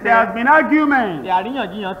lẹ́sẹẹsẹ. There has been argument,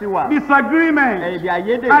 Àríyànjiyàn ti wà. disagreement, Èdè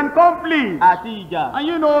àìyedè and conflict. àti ìjà. And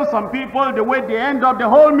you know, some people, the way they end up the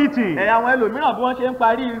whole meeting, Àwọn ẹlòmíràn bí wọ́n ṣe ń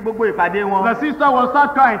parí gbogbo ìpàdé wọn. the sister will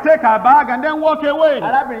start crying, take her bag, and then walk away.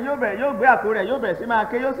 Arábìnrin yóò gbé àpò rẹ̀, yóò bẹ̀rẹ̀ sí máa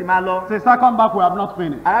ké, yóò sì máa lọ. Sister, come back, we have not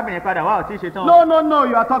finished. Arábìnrin padà wá, ò tí ì ṣe tán. No,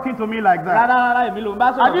 you are talking to me like that. Rárá, èmi ló ń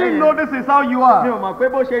bá sọ̀rọ̀. I didn't know this is how you Mi are. ò mọ̀ pé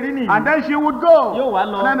bó ṣe rí nìyí. And then she would go. Yóò wá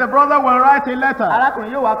lọ. And then the brother will write a letter.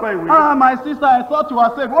 Arákùnrin yóò wá kọ ìwé. Ah, my sister, I thought you were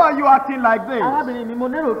saved. Why are you acting like this? Arábìnrin mi, mo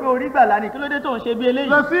lérò pé orí gbàlà ni, kí ló dé tó ń ṣe bí eléyìí?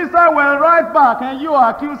 The sister will write back, and you are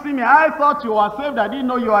accusing me. I thought you were saved. I didn't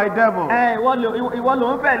know you are a devil. Ìwọ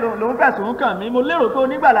ló ń fẹ̀sùn kàn mí. Mo lérò pé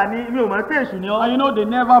onígbàlà ni, mi ò mọ̀ pé èṣù ni ọ́. And you know, they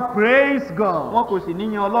never praise God. Wọn kò sì ní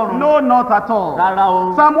yin Ọlọ́run. No, not at all. Rárá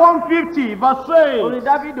o. Psalm 150, verse 6. Orin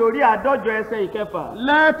Dáfídì orí àádọ́jọ ẹsẹ̀ ìkẹfà.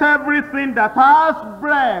 Let everything that has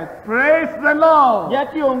breath praise the Lord. Jẹ́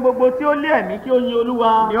kí ohun gbogbo tí ó lé ẹ̀mí kí ó yin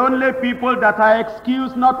Olúwa. The only people that are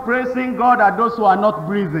excused not praising God are those who are not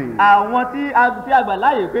breathing. Àwọn tí a gbà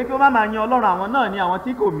láàyè pé kí ó má máa yin Ọlọ́run, àwọn náà ni àwọn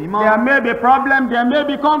tí kò mí mọ́. There may be problem, there may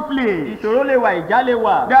be conflict. Ìṣòro lè wà, ìjà lè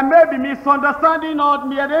wà. There may be misunderstanding or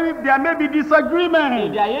there may be disagreement.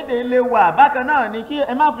 Èdè àìyedè lè wà. Bákan náà ni kí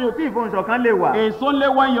ẹ má fi òtí ìfohùnṣọ̀kan lè wà. It's only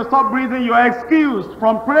when you stop breathing you are excused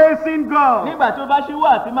from praising God. Nígbà tí ó bá ṣíwọ́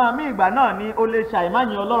àti máa mí ìgbà náà ni ó lè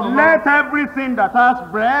ṣàìmáyin Ọlọ́run mọ́. Let everything that has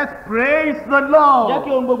breath praise the Lord. Jẹ́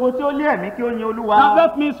kí ohun gbogbo tí ó lé ẹ̀mí kí ó yin Olúwa. Now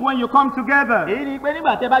that means when you come together, Èyí ni pé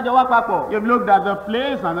nígbà tí ẹ bá jọ wá papọ̀. you've looked at the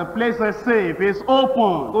place and the place is safe, it's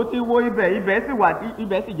open. Ó ti wo ibẹ̀ sì wà,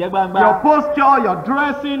 ibẹ̀ sì jẹ́ gbangba. Your posture, your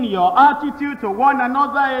dressing, your attitude to one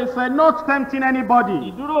another is not tempting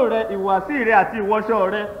anybody. Ìdúró rẹ, ìwàsí rẹ àti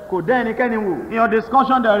ìwọṣọ rẹ kò dá ẹnikẹ́ni wò. In your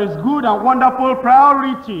discussion there is good and wonderful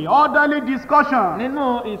priority, orderly discussion.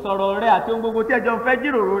 Nínú ìsọ̀rọ̀ rẹ àti ohun gbogbo tí ẹjọ́ ń fẹ́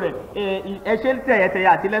jíròrò rẹ̀, ẹ ṣe tẹ̀yẹ̀tẹ̀yẹ̀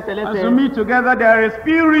àti lẹ́sẹlẹ́sẹ. As you meet together there is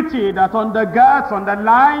purity that undergirds,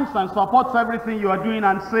 underlines and supports everything you are doing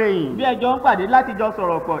and saying. Bí ẹjọ́ ń pàdé láti jọ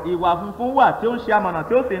sọ̀rọ̀ pọ̀, ìwà funfun wà tí ó ń ṣe amọ̀nà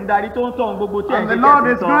tí ó sì ń darí tó ń tọ́ ohun gbogbo tí ẹ̀ ń And ṣe the Lord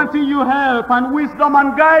is sọ. granting you help and wisdom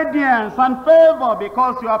and guidance and favor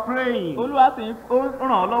because you are praying. Olúwa sì ń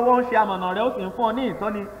ràn ọ́ lọ́wọ́, ó ń ṣe amọ̀nà rẹ, ó sì ń fún ọ ní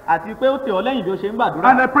ìtọ́ni àti pé ó tẹ̀ ọ́ lẹ́yìn bí ó ṣe ń gbàdúrà.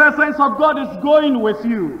 And the presence of God is going with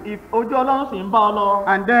you. Ojú Ọlọ́run sì ń bá ọ lọ.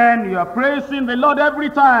 And then you are praising the Lord every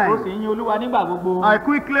Ó time. sì ń yin Olúwa nígbà gbogbo. I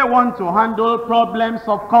quickly want to handle problems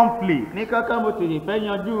of conflict. Ní kankan mo tètè fẹ́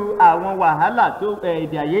yanjú àwọn wàhálà tó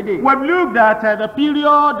èdè àìyedè. We've looked at the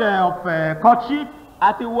period of courtship.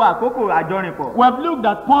 A ti wo àkókò àjọrìnpọ̀. We've looked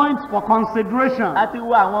at points for consideration. A ti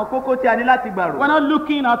wo àwọn kókó tí a ní láti gbàrò. We're not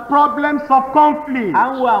looking at problems of conflict. À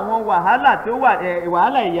ń wo àwọn wàhálà tó wà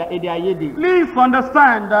wàhálà èdè àìyedè. Please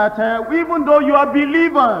understand that even though you are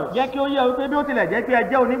believers, Jẹ́ kí ó yé o pé bí ó tilẹ̀ jẹ́ pé ẹ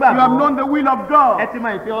jẹ́ you have onígbàgbọ́. known the will of God. Ẹ ti mọ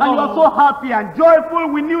ìfẹ́ And you are so Ọlọ́run. happy and joyful,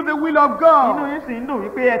 we knew the will of Inú God. yín sì ń dùn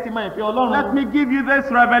wípé ẹ ti mọ ìfẹ́ Ọlọ́run. Let me give you this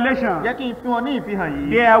revelation. Jẹ́ kí n fún ọ ní ìfihàn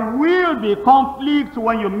yìí. There will be conflict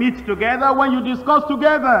when you meet together, when you discuss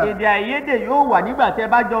together. Èdè àìyedè yóò wà nígbà tí ẹ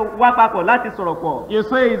bá jọ wá papọ̀ láti sọ̀rọ̀ pọ̀. You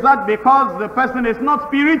say, is that because the person is not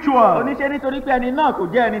spiritual? Oníṣẹ́ nítorí pé ẹni náà kò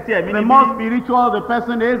jẹ́ ẹni tí ẹ̀mí The níbí. more spiritual the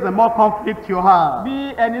person is, the more conflict you have.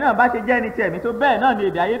 Bí ẹni náà bá ṣe jẹ́ ẹni tí ẹ̀mí tó bẹ́ẹ̀ náà ni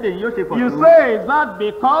èdè àìyedè yìí yóò ṣe pọ̀ You tó. say, is that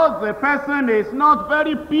because the person is not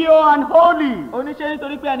very pure and holy? Oníṣẹ́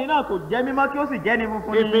nítorí pé ẹni náà kò jẹ́ mímọ́ kí ó sì jẹ́ ni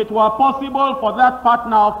funfun If ni. it were possible for that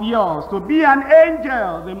partner of yours to be an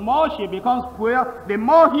angel, the more she becomes pure, the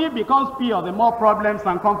more he becomes pure, the more problems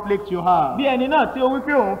and conflict you have. Bí ẹni náà tí ó wí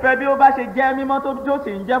pé òun fẹ́ bí ó bá ṣe jẹ́ mímọ́ tó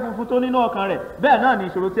sì ń jẹ́ funfun tó nínú ọkàn rẹ̀, bẹ́ẹ̀ náà ni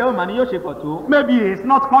ìṣòro tí ẹ ó máa ní yóò ṣe pọ̀ tó. Maybe he's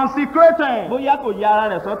not consecrated. Bóyá kò ya ara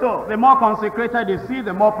rẹ̀ sọ́tọ̀. The more consecrated you see,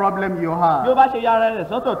 the more problem you Bí ó have. bá ṣe ya ara rẹ̀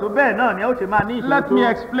sọ́tọ̀ tó bẹ́ẹ̀ náà ni ẹ ó ṣe máa ní ìṣòro Let tó. me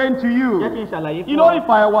explain to Jẹ́ kí you. n ṣàlàyé You fún know, ọ. if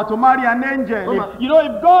I were to marry an angel, Oh, if, you know,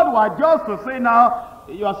 if God were just to say now,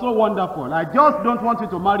 You are so wonderful. I just don't want you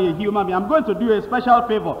to marry a human being. I'm going to do you a special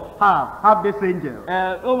favor. Have this angel.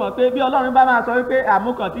 Ó mọ̀ pé bí Ọlọ́run bá máa sọ wípé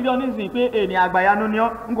àmúkàntíríọ́ nísìnyí pé ènìyàn àgbàyanu ni ọ́,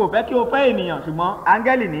 n kò fẹ́ kí o fẹ́ ènìyàn ṣùgbọ́n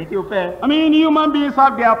áńgẹ́lì ní kí o fẹ́. I mean, human beings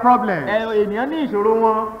have their problems. Ènìyàn ní ìṣòro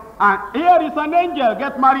wọn. And here is an angel.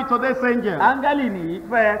 Get married to this angel. Áńgẹ́lì nìyí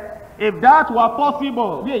fẹ́. If that were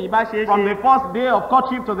possible, Bí èyí bá ṣe é from the ṣe. first day of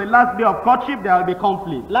courtship to the last day of courtship, there will be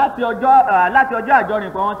conflict. Láti ọjọ́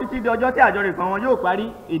àjọrìnpọ̀ wọn títí di ọjọ́ tí àjọrìnpọ̀ wọn yóò parí,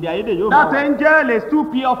 èdè àìyedè yóò That bá wọn. angel is too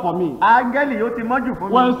pure for me. Áńgẹ́lì yóò ti mọ́jù fún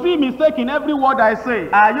mi. Will see mistake in every word I say.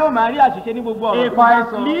 Yóò máa rí àṣìṣe ní gbogbo ọ̀rọ̀ If tí mo bá I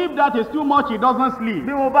sọ. sleep, that is too much. He doesn't sleep.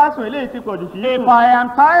 Bí mo bá sùn eléyìí ti pọ̀jù kì í If sùn. I am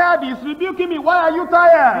tired, he's rebuking me. Why are you Bí ó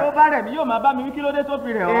tired? bá rẹ̀ mí yóò máa bá mi wí kí ló dé tó fi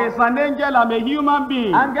rẹ̀ ọ́. It's an angel. I'm a human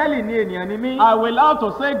being. Áńgẹ́lì ni ènìyàn ni mí. I will have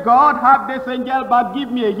to say, God, have this angel, but give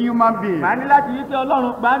me a human being. Màá ní láti wí pé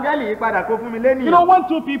Ọlọ́run gba áńgẹ́lì yìí padà kó fún mi You know, lénìyàn. when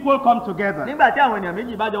two people come together, Nígbà tí àwọn ènìyàn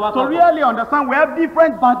méjì bá jọ wá to papọ̀. really understand, we have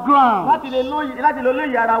different backgrounds, Láti lè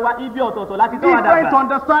lóye ara wa ibi ọ̀tọ̀ọ̀tọ̀ láti tọ́ wa different dàgbà.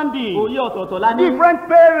 understanding, Òye ọ̀tọ̀ọ̀tọ̀ la ní. different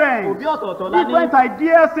parents, Òbí ọ̀tọ̀ọ̀tọ̀ la ní. different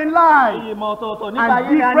ideas in life, Ìmọ̀ ọ̀tọ̀ọ̀tọ̀ nípa and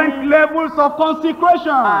ayé la different ní. levels of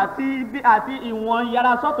consecration. Àti ìwọ̀n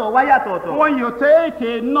yàrá sọ́tọ̀ wá yàtọ̀ọ̀tọ̀. When you take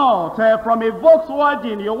a nut from a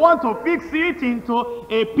Volkswagen, you want to fix it into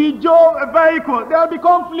a Peugeot vehicle, there will be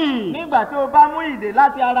conflict. Nígbà tí o bá mú ìdè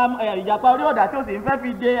láti ara ìjàpá orí ọ̀dà tí o sì ń fẹ́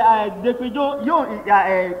fi de pijó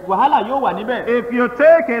wàhálà yóò wà níbẹ̀. If you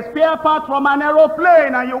take a spare part from an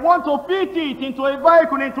aeroplane and you want to fit it into a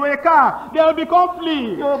vehicle, into a car, there will be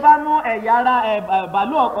conflict. Tí o bá mú ẹ̀yà ara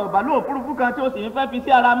bàálù òfurufú kan tí o sì ń fẹ́ fi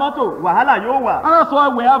sí ara mọ́tò wàhálà yóò wà. And that's why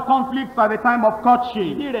we have conflicts at the time of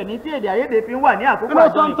courtship. Ìdí rẹ̀ ní tí èdè àìyedè fi ń wà ní You àkókò know,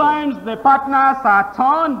 àjọyọ̀. sometimes the partners are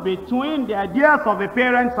torn between the ideas of the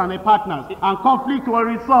parents and the partners, and conflict will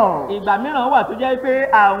resolve. Ìgbà mìíràn wà tó jẹ́ pé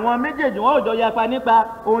àwọn méjèèjì wọn ò jọ yapa nípa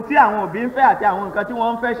ohun tí àwọn òbí ń fẹ́ àti àwọn nǹkan tí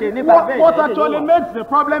wọ́n ń fẹ́ ṣe nípa bẹ́ẹ̀ What ìdílé actually yóò wà. makes the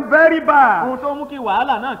problem very bad Ohun tó mú kí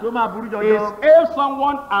wàhálà náà tí ó máa burú is jọjọ. if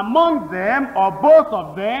someone among them or both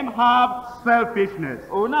of them have selfishness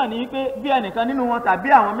Òun náà ní pé bí ẹnìkan nínú wọn tàbí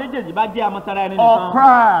àwọn méjèèjì bá jẹ́ amọ̀tara ẹni or nìkan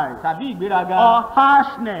pride tàbí ìgbéraga or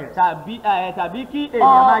harshness tàbí kí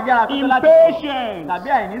èèyàn máa yára or kókó láti sọ̀rọ̀ impatience. tàbí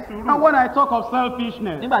àìní And sùúrù. when I talk of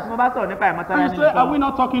selfishness, Nígbà tí mo bá sọ̀rọ̀ nípa ìmọ̀tara and ẹni you say, are we nìkan.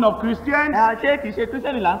 not talking of Christians? Ṣé kìí ṣe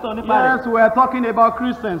kírísítẹ́nì là ń sọ nípa rẹ̀? Yes, we are talking about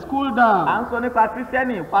Christians. Cool À down. ń sọ nípa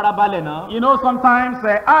kírísítẹ́nì farabalẹ̀ náà. You know, sometimes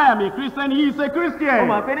I am a Christian, he is a Mo mọ̀ Christian.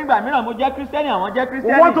 pé nígbà mìíràn mo jẹ́ kírísítẹ́nì àwọn jẹ́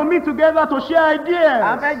We want to kírísítẹ́nì. meet together to share À ń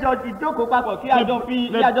ideas. fẹ́ jọ ìjókòó papọ̀ kí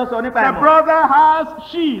àjọ sọ nípa The ẹ̀mọ̀. brother has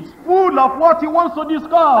sheets full of what he wants to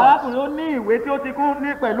discuss. Arákùnrin ó ní ìwé tí ó ti kún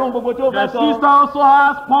ní pẹ̀lú ohun gbogbo tí ó The fẹ́ sister sọ. also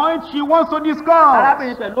has points she wants to discuss.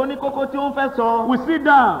 Arábìnrin pẹ̀lú ó ní kókó tí ó ń fẹ́ sọ. We sit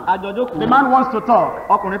down. Àjọjókòó. The man wants to talk.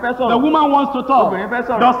 Ọkùnrin fẹ́ The sọ̀rọ̀. woman wants to talk. Obìnrin fẹ́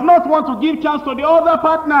sọ̀rọ̀. Does not want to give chance to the other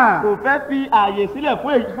partner. Kò fẹ́ fi ààyè sílẹ̀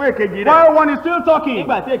fún èkejì rẹ̀. While one is still talking.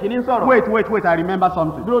 Nígbà tí èkìní ń sọ̀rọ̀. Wait, I remember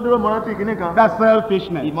something. Dúró mo rántí ìkíní kan. That's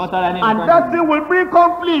selfishness. Ìmọ̀tara ẹni And nìkan that ni. thing will bring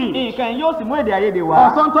conflict. Nǹkan yìí yóò sì mú èdè àìyedè Or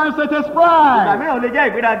wá. sometimes it is Ìgbà pride. mìíràn ó lè jẹ́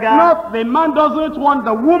ìgbéraga. Not the man doesn't want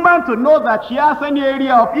the woman to know that she has any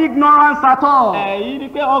area of ignorance at all. Èyí ni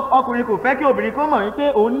pé ọkùnrin kò fẹ́ kí obìnrin kó mọ̀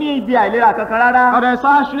wípé òun ní ibi àìlera kankan rárá. Or there's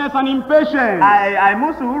harshness and impatience.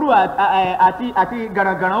 Àìmúsùúrù àti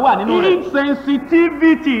gàràngàràn wà nínú rẹ̀.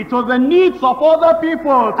 Insensitivity to the needs of other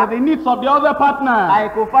people, to the needs of the other partner.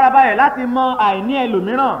 Àìkò farabalẹ̀ láti mọ àìní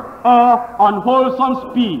ẹlòmíràn. Or unwholesome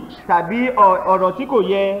speech. Tàbí ọ̀rọ̀ tí kò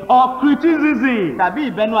yẹ. Or criticism.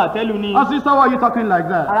 Tàbí ìbẹnu àtẹ́lu ni. Oh, sister, why are you talking like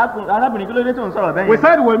that? Arábìnrin kí ló dé tó ń sọ̀rọ̀ bẹ́ẹ̀ We yẹn?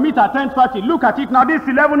 said we'll meet at 10:30. Look at it now. This is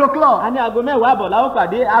 11 o'clock. A ní aago mẹ́wàá àbọ̀ láwọn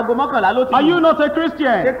pàdé aago mọ́kànlá ló ti Are lù. you not a Ṣé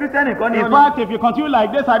Christian? kírísítẹ́nì kan ní In ọ́nà? fact, if you continue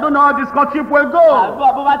like this, I don't know how this courtship will go.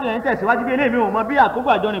 Àbúrò bó bá tilẹ̀ ń tẹ̀síwájú bí eléyìí mi ò mọ bí àkókò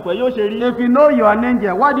àjọnìpẹ̀ yóò ṣe rí. If you know you're an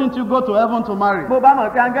angel, why didn't you go to heaven to marry? Bó bá mọ̀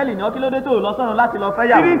pé áńgẹ́lì ní ọ́ kí ló dé tó lọ sọ́run láti lọ fẹ́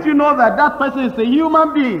yàwó. Didn't you know that that person is a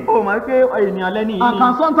human being O mọ̀ pé ènìyàn lẹ́ni yìí and ni.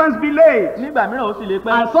 can sometimes be late Nígbà mìíràn ó sì lè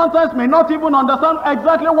pẹ́. and sometimes may not even understand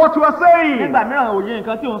exactly what you are saying? Nígbà mìíràn òye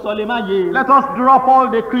nǹkan tí òun sọ lè má yé. Let us drop all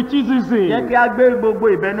the Jẹ́ criticism. kí a gbé gbogbo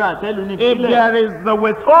ìbẹnu àtẹ́lu ní If sílẹ̀. there is the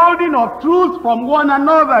withholding of truth from one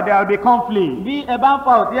another, there will be conflict. Bí ẹ bá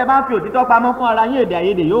ń fi òtítọ́ pamọ́ fún ara yín èdè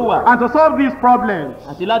àìyedè yóò wà. And to solve these problems,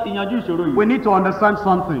 Àti láti yanjú ìṣòro yìí. we need to understand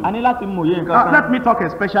something. A ní láti mòye nǹkan kan. Let me talk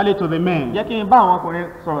especially to the men. Jẹ́ kí n bá àwọn ọkùnrin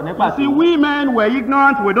sọ̀rọ̀ nípa You see, we men were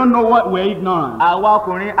ignorant. We don't know what we're ignorant. Àwa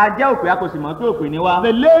ọkùnrin a jẹ́ òpè a kò sì mọ̀ pé òpè ni wá.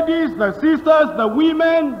 The ladies, the sisters, the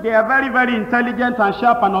women, they are very, very intelligent and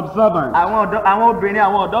sharp and observant. Àwọn obìnrin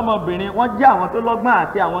àwọn ọ̀dọ́mọbìnrin wọ́n jẹ́ àwọn tó lọ́gbọ́n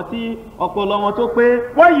àti àwọn tí ọpọlọ wọn tó pé.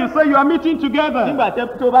 When you say you are meeting together, Nígbà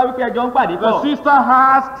tó bá wípé ẹjọ́ ń pàdé the pọ̀. sister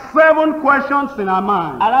has 7 questions in her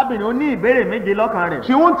mind. arábìnrin ó ní ìbéèrè méje lọ́kàn rẹ̀.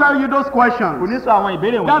 She won't tell you those kò questions. ní sọ àwọn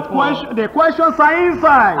ìbéèrè wọ̀nyí That fún ọ. question, the questions are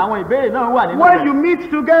inside. àwọn ìbéèrè náà wà nínú When you rẹ̀.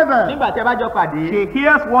 meet together, nígbà tí ẹ bá jọ pàdé she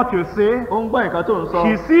hears what you say. ó ń gbọ́ nǹkan tó ń sọ.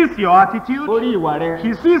 She sees your attitude. ó rí ìwà rẹ.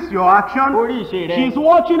 She sees your action. ó rí ìṣe rẹ. She's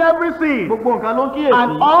watching everything. gbogbo nǹkan ló ń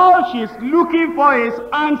And kíyèsí. all she's looking for is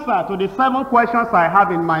answer to the 7 questions I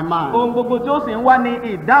have in my mind. ohun gbogbo tí ó sì ń wá ní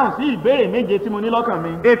ìdáhùn sí ìbéèrè méje tí mo ní lọ́kàn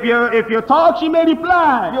mi. If you talk, she may bí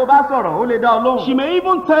reply. o bá sọ̀rọ̀ ó lè dá ọ She lóhùn. may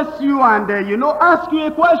even test you and ask you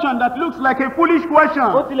a question that looks like a foolish ó question.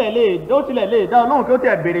 tilẹ̀ lè dá ọ lóhùn kí ó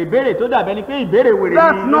tẹ̀ béèrè ìbéèrè tó dàbẹ́ ni pé ìbéèrè wèrè ni.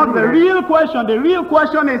 That's not lójú the rẹ̀. real question. The real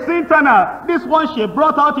question is internal. This one she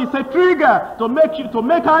brought out is a trigger to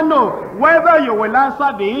make her know whether you will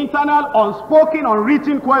answer the internal, unspoken,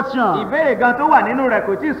 unwritten question. ìbéèrè gan tó wà nínú rẹ̀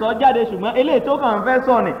kò tí ì sọ jáde ṣùgbọ́n eléyìí tó kàn fẹ́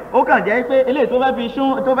sọ ni ó kàn jẹ́ pé eléyìí tó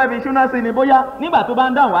fẹ́ fi ṣúná sí ni bóyá nígbà tó bá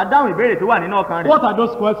ń dáhùn wá dáhùn ìbéèrè tó wà nínú ọkàn rẹ̀. What are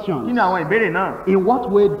those kí questions? ni àwọn ìbéèrè náà? In what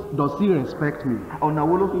way does he respect me? ọ̀nà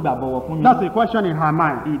wo ló fi gbà bọ̀wọ̀ fún mi? That's a question in her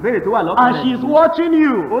mind. ìbéèrè tó wà lọ́kàn And rẹ̀ she's yìí. watching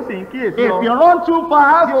you. ó sì ń kíyèsí If ọ. you run too tí o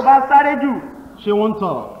fast, bá sáré jù she won't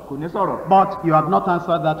talk. kò ní sọ̀rọ̀. But you have not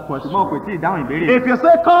answered that question. ṣùgbọ́n kò tí ì dáhùn ìbéèrè. If you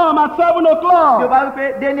say come at 7 tí o o'clock, bá wí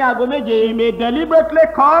pé dé ní aago méje she may deliberately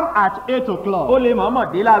come at 8 ó o'clock. lè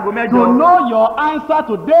mọ̀ọ́mọ̀ dé láago mẹ́jọ. To know your answer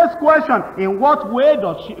to this question, in what way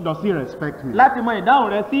does he respect me? láti mọ ìdáhùn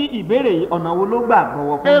rẹ sí ìbéèrè yìí ọ̀nà wo ló gbà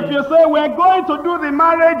bọ̀wọ̀ fún If mi. you say we're going to do the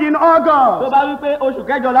marriage in tó August, bá wí pé oṣù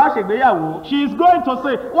kẹjọ la ó ṣègbéyàwó. she's going to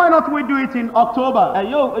say, why not we do it in October?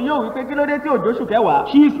 yóò wí pé kí ló dé tí òjò oṣù kẹwàá.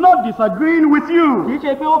 She's not disagreeing with kì you. í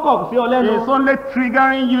ṣe pé ó kọ̀ sí ọ lẹ́nu. It's only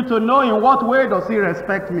triggering you to know in what way does he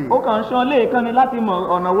respect me. ó kàn ń ṣan léèkán ni láti mọ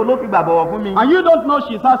ọ̀nà wo ló fi gbà bọ̀wọ̀ fún mi. And you don't know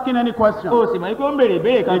she's asking any question. o sì mọ̀ pé ó ń béèrè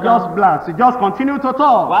ìbéèrè You kankan. just blast. You just continue to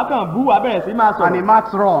talk. wàá kàn bú wàá bẹ̀rẹ̀ sí máa And he sọ̀rọ̀.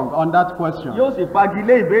 marks wrong on that question. yóò sì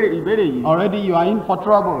fagilé ìbéèrè yìí. Already you are in for ó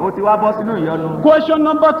trouble. ti wá bọ́ sínú ìyọnu. Question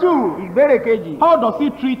number 2. ìbéèrè kejì. How does he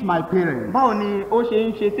treat my parents? báwo ni ó ṣe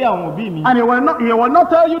ń ṣe sí àwọn òbí mi. And he will not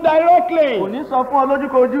tell you kò directly. ní sọ fún ọ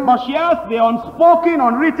lójúkojú. But she has the unspoken,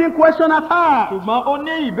 unwritten question at heart. ṣùgbọ́n ó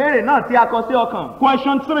ní ìbéèrè náà tí a kọ sí ọkàn.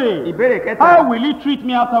 Question 3. ìbéèrè kẹta. How will he treat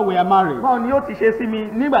me after we are married? báwo ni ó ti ṣe sí mi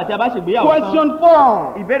nígbà tí a bá ṣègbéyàwó tán. Question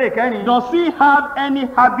 4. ìbéèrè kẹrin. Does he have any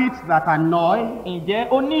habits that annoy? ǹjẹ́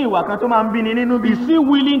ó ní ìwà kan tó máa ń bíni nínú bí? Is he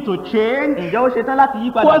willing to change? ǹjẹ́ ó ṣetán láti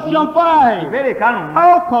yí padà bí? Question 5. ìbéèrè karùn-ún.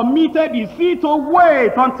 How committed is he to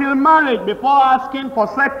wait until marriage before asking for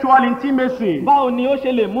sexual intimacy? báwo ni ó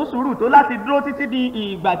ṣe lè mú sùúrù tó láti dúró títí di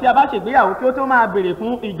ìgbà tí a bá ṣègbéyàwó kí ó tó máa béèrè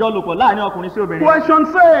fún ìjọlòpọ̀ láàrin ọkùnrin sí obìnrin? Question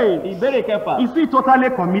 6. ìbéèrè kẹfà. Is he totally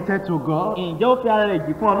committed to God? ǹjẹ́ ó fi ara rẹ̀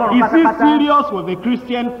jì fún Ọlọ́run Is he pátápátá? serious with the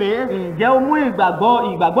Christian faith? ǹjẹ́ ó mú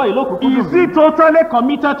ìgbàgbọ́ yìí lókùnkúndùn? Is he totally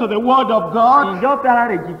committed to the word of God? ǹjẹ́ ó fi ara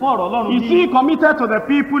rẹ̀ jì fún ọ̀rọ̀ Ọlọ́run Is bí? he committed to the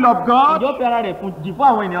people of ǹjẹ́ God? ó fi ara rẹ̀ jì fún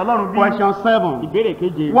àwọn ènìyàn Ọlọ́run bí? Question 7. ìbéèrè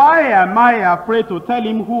keje. Why am I afraid to tell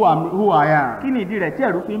him who I am? kí ni ìdí rẹ̀ tí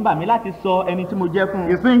ẹ̀rù fi ń bà mí láti sọ ẹni tí mo jẹ́ fún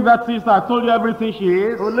You un? think that sister told you everything she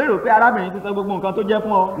is? o lérò pé arábìnrin ti sọ gbogbo nǹkan tó jẹ́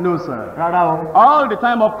fún ọ? No, sir. rárá o. All the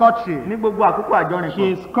time of courtship, ní gbogbo àkókò àjọrìn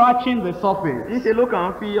she is scratching the surface. níṣe ló kàn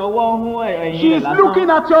ń fi ọwọ́ hún ẹ̀yìn She rẹ̀ is lásán. looking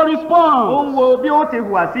at your ó ń response. wo bí ó ti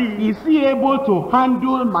hùwà sí i. Is he able to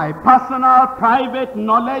handle my personal, private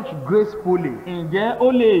knowledge gracefully? ǹjẹ́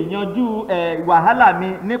ó lè yanjú wàhálà mi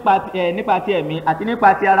nípa ti ẹ̀mí àti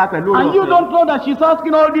nípa ti ara pẹ̀lú And you ọ̀fẹ́? don't know that she's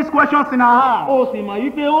asking all these questions in her heart. o sì mọ̀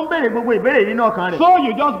wípé ó ń béèrè gbogbo ìbéèrè yìí ní ọkàn rẹ̀. So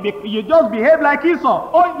you just behave like Esau.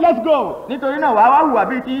 Oh, let's go. nítorí náà wàá wá hùwà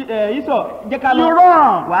bíi ti ìsọ̀ jẹ́ ká You lọ.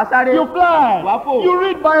 run. wàá sáré. You fly. wàá fò. You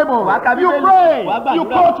read Bible. Wàá ka You Bíbélì. pray. Wàá gbàdúrà. You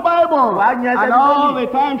quote Bible. Wàá yan ẹsẹ̀ And all Bíbélì.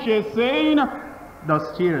 the time she's saying, does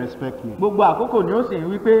she respect me? gbogbo àkókò ni ó sì ń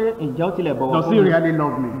wí pé ǹjẹ́ ó tilẹ̀ bọ̀wọ̀ Does fún he mi? really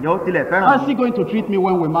love me? ǹjẹ́ ó tilẹ̀ fẹ́ràn How is mi? he going to treat me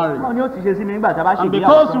when we marry? báwo ni ó ti ṣe sí mi nígbà tá a bá And ṣègbéyàwó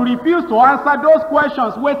because you tán? refuse to answer those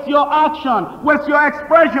questions with your action, with your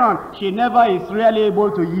expression, she never is really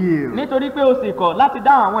able to yield. nítorí pé o sì kọ̀ láti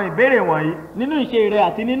dáhùn àwọn ìbéèrè wọ̀nyí nínú ìṣe rẹ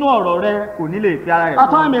àti nínú ọ̀rọ̀ rẹ kò ní lè fi ara rẹ̀ Our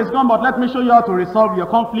fún ọ. time is gone, but let me show you how to resolve your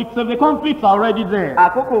conflicts. If the conflicts are already there.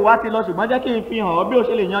 àkókò wa ti lọ ṣùgbọ́n jẹ́ kí n fi hàn ọ́ bí o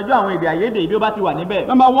ṣe lè yanjú àwọn èdè àìyedè bí ó bá ti wà níbẹ̀.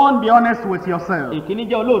 Number 1, be honest with yourself. ìkíní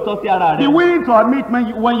jẹ́ olóòótọ́ sí ara Be rẹ. willing to admit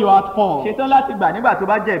when you are at fault. ṣetán láti gbà nígbà tó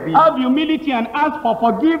bá jẹ̀bi. Have humility and ask for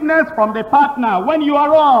forgiveness from the partner when you are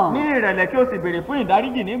wrong. ní ìrẹ̀lẹ̀ kí o sì béèrè fún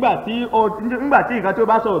ìdáríjì nígbà tí nǹkan tó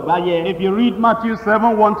bá sọ̀rọ̀ bá yẹ. If you read Matthew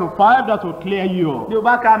 7:1-5, that will clear you. bí o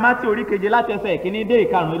bá ka Mátì orí keje láti ẹsẹ̀ ìkíní dé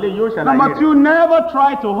ìkarùn-ún eléyìí yóò ṣàlàyé Number rẹ̀. 2, never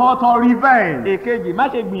try to hurt or revenge. èkejì má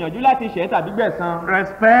ṣe gbìyànjú láti ṣẹ̀ tàbí gbẹ̀san.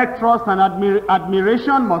 Respect, trust, and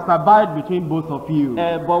admiration must abide between both of you.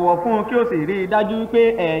 bọ̀wọ̀ fún un kí o sì rí i dájú dájú wípé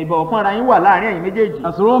ìbọ̀wọ̀ fún ara yín wà láàrin ẹ̀yin méjèèjì.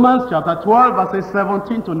 As Romans chapter 12 verses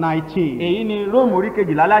 17 to 19. èyí ni Róòmù orí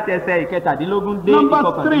kejìlá láti ẹsẹ̀ ìkẹtàdínlógún dé Number 3,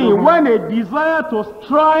 ìkọkàndínlógún. when a desire to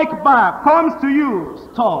strike back comes to you,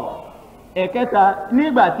 stop. ẹ̀kẹta,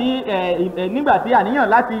 nígbà tí àníyàn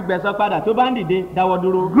láti gbẹ̀san padà tó bá ń dìde, dáwọ́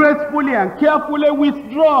dúró. Gracefully and carefully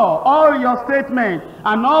withdraw all your statements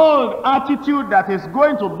and all attitude that is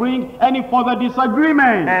going to bring any further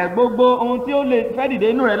disagreement. Gbogbo ohun tí ó lè fẹ́ dìde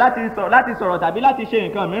inú rẹ̀ láti sọ̀rọ̀ tàbí láti ṣe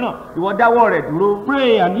nǹkan mìíràn, ìwọ dáwọ́ rẹ̀ dúró.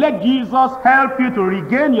 Pray and let Jesus help you to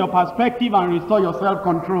regain your perspective and restore your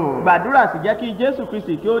self-control. Gbàdúrà sì jẹ́ kí Jésù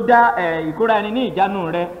Kristi kí ó dá ìkóra ẹni ní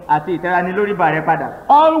ìjánu rẹ àti ìtẹ́rani lórí ba rẹ padà.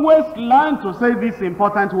 Always learn to say this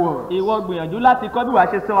important word. Ìwọ gbìyànjú láti kọ́ bí wàá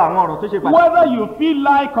ṣe sọ àwọn ọ̀rọ̀ tó ṣe pàtàkì. Whether you feel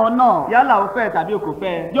like or not, Yálà o fẹ́ tàbí o kò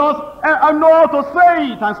fẹ́. just know how to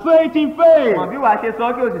say it and say it in faith. Mọ̀ bí wàá ṣe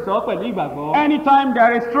sọ kí o sì sọ pẹ̀lú ìgbàgbọ́. Anytime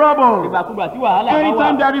there is trouble, Ìgbàkúgbà tí wàhálà bá wà.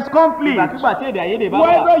 anytime there is conflict, Ìgbàkúgbà tí èdè àìyedè bá wà.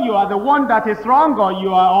 whether you are the one that is wrong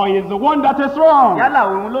or is the one that is wrong, Yálà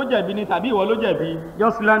òun ló jẹ̀bi ni tàbí ìwọ ló jẹ̀bi.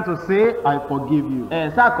 just learn to say, I forgive you.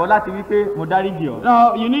 Sáàkọ́ láti wí pé mo dáríjì ọ́.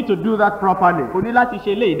 Now, you need to do that properly. O ní láti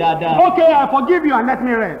ṣe eléyìí dáadáa. Okay, I forgive you and let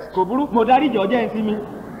me rest. Kò burú, mo dáríjì ọ́ jẹ́ ń sí mi.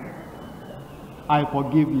 I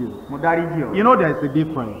forgive you. Mo dáríjì ọ́. You know there is a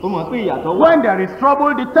difference. O mọ̀ pé ìyàtọ̀ wà. When there is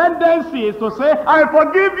trouble, the tendency is to say, I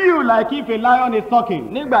forgive you, like if a lion is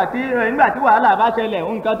talking. Nígbà tí wàhálà bá ṣẹlẹ̀,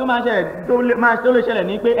 nǹkan tó máa ṣẹlẹ̀ tó lè ṣẹlẹ̀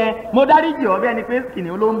ní pé mo dáríjì ọ́ bí ẹni pé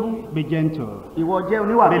kìnìún ló ń bú. Be gentle. Ìwọ jẹ́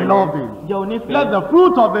oníwà Be pẹ̀lẹ́. loving. Jẹ́ onífẹ̀ẹ́. Let the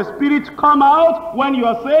fruit of the Spirit come out when you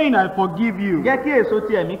are saying, I forgive you. Jẹ́ kí èso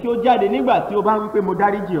ti ẹ̀mí kí ó jáde nígbà tí o bá ń wí pé mo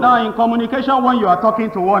dáríjì ọ́. Now, in communication, when you are talking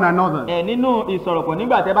to one another, Nínú ìsọ̀rọ̀pọ̀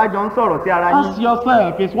nígbà tẹ́ bá jọ ń sọ̀rọ̀ sí ara yín. ask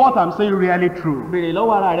yourself, is what I'm saying really true? Béèrè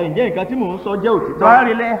lọ́wọ́ ara rẹ̀, ǹjẹ́ nǹkan tí mò ń sọ jẹ́ òtítọ́? Do I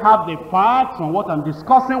really have the facts on what I'm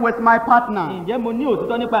discussing with my partner? Ǹjẹ́ mo ní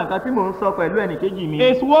òtítọ́ nípa nǹkan tí mò ń sọ pẹ̀lú ẹnìkejì mi?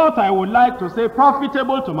 Is what I would like to say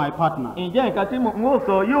profitable to my partner? Ǹjẹ́ nǹkan tí n ó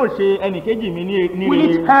sọ yóò ṣe ẹnìkejì mi ní Will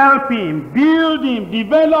rere? it help him, build him,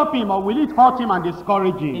 develop him, or will it hurt him and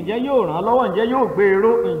discourage him? Ǹjẹ́ yóò ràn án lọ́wọ́? Ǹjẹ́ yóò gbé e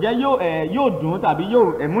ró? Ǹjẹ́ yóò dùn tàbí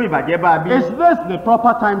yóò mú ìbàjẹ́ bá a bí? Is this the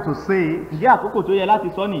proper time to say it? Ǹjẹ́ àkókò tó yẹ láti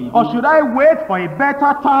sọ nìyí? Or should I wait for a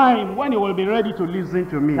better time when he will be ready to listen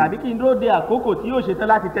to me? Tàbí kí n dúró de àkókò tí yóò ṣetán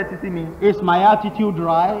láti tẹ́tí sí mi? Is my attitude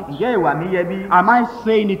right? Ǹjẹ́ ìwà mi yẹ bí? Am I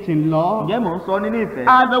saying it in love? Ǹjẹ́ mò ń sọ nínú ìfẹ́?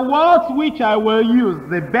 Are the words which I will use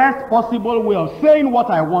the best possible way of saying what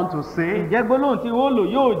I want to say? Ǹjẹ́ gbólóhùn tí wọ́n lò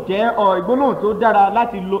yóò jẹ́ gbólóhùn tó dára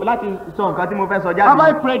láti sọ nǹkan tí mo fẹ́ sọ jáde? Have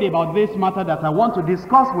I prayed about this matter that I want to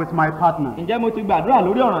discuss with my partner? Ǹjẹ́ mo ti gbàdúrà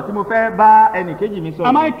lórí ọ̀ràn tí mo fẹ́ bá ẹnìkejì mi sọ?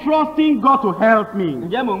 Am I trusting God to help me?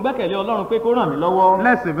 Ǹjẹ́ mò ń gbẹ́kẹ̀lé Ọlọ́run pé kó ràn mí lọ́wọ́?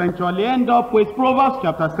 Let's eventually end up with Proverbs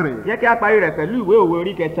chapter 3, Jẹ́ kí a parí rẹ̀ pẹ̀lú ìwé òwe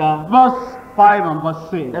orí kẹta, verse 5 and verse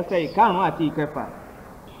 6. ẹsẹ̀ ìkarùn-ún àti ìkẹfà.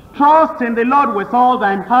 Trust in the Lord with all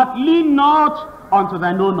thine heart, lean not unto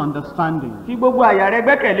thine own understanding. Fi gbogbo àyà rẹ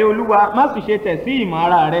gbẹ́kẹ̀lé Olúwa, má sì ṣe tẹ̀ sí ìmọ̀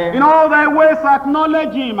ara rẹ. In all thy ways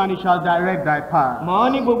acknowledge him, and he shall direct thy path. Mọ̀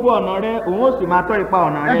ọ́ ní gbogbo ọ̀nà rẹ, òun ó sì máa tọ́ ipa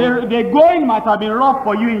ọ̀nà rẹ. And the going might have been rough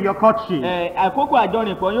for you in your courtship. Àkókò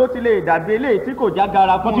àjọrìnpọ̀ yóò ti lè dàbí eléyìí tí kò já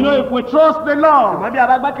gara fún But you know, if we trust the Lord, Ṣùgbọ́n bí a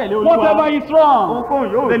bá gbẹ́kẹ̀lé Olúwa, whatever is wrong,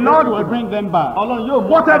 ohunkóhun yóò the Lord will bring them back. Ọlọ́run yóò mú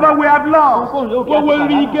Whatever we have lost, Ohunkóhun yóò we fi àti will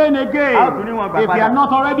pàdánù. regain A ó tún ní again. wọn gbà If you padà. are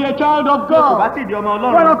not already a child of Bí o kò bá God, sì di ọmọ why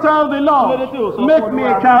Ọlọ́run, not tell the Lord, make me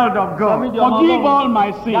a child of God, forgive all my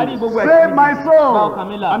sins, save my soul,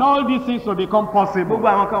 and all these things will become possible. gbogbo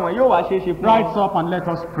àwọn kan wọ̀nyí yóò wá ṣe é ṣe fún Rise up and let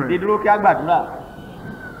us pray. Dídúró kí á gbàdúrà.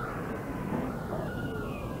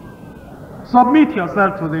 Submit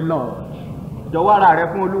yourself to the Lord. Jọ̀wọ́ ara rẹ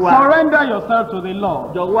fún Olúwa. Surrender yourself to the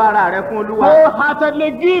Lord. Jọ̀wọ́ ara rẹ fún Olúwa.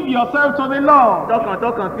 Wholeheartedly give yourself to the Lord.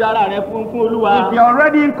 Tọkàntọkàn fi ara rẹ fún Olúwa. If you are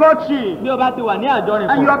already in courtship Bí o bá ti wà ní and you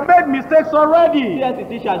àjọrìnpọ̀, have made mistakes tí already, ẹ sì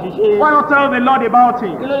ti ṣàṣìṣe, why not tell the Lord about kí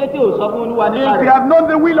it? ló dé tí ò sọ fún Olúwa nípa If you rẹ̀? have known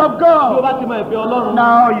the will of Bí o God, bá ti mọ ìfẹ́ Ọlọ́run,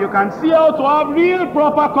 now you can see how to have real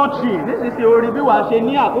proper courtship. nísinsìnyí orí bí wàá ṣe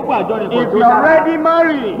ní àkókò àjọrìnpọ̀ If tó you are dára. already Bí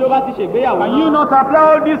married, o bá ti ṣègbéyàwó and you náà, not apply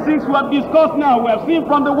all these things we have discussed now, we have seen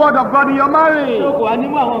from the word of God in your tí o marriage, kò wá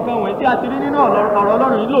nímú àwọn nǹkan wọ̀nyí tí a ti rí nínú ọ̀rọ̀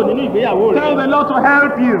Ọlọ́run yìí lò nínú ìgbéyàwó tell the rẹ̀. Lord to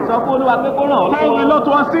help you. Sọ fún Olúwa pé kó ràn ọ́ Tell the lọ́wọ́. Lord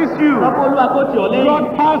to assist you. Sọ fún Olúwa kó tì ọ́ lẹ́yìn. God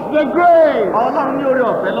has the grace, Ọlọ́run ní oore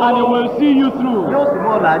ọ̀fẹ́ and He lọ́wọ́. will see you through. Yóò sì mú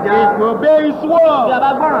ọ làájá. If we obey His Bí a word,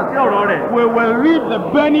 bá gbọ́ràn sí ọ̀rọ̀ rẹ̀, we will reap the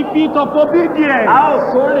benefit of obedience. a ó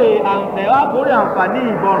kórè àǹfààní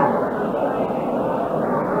ìgbọràn.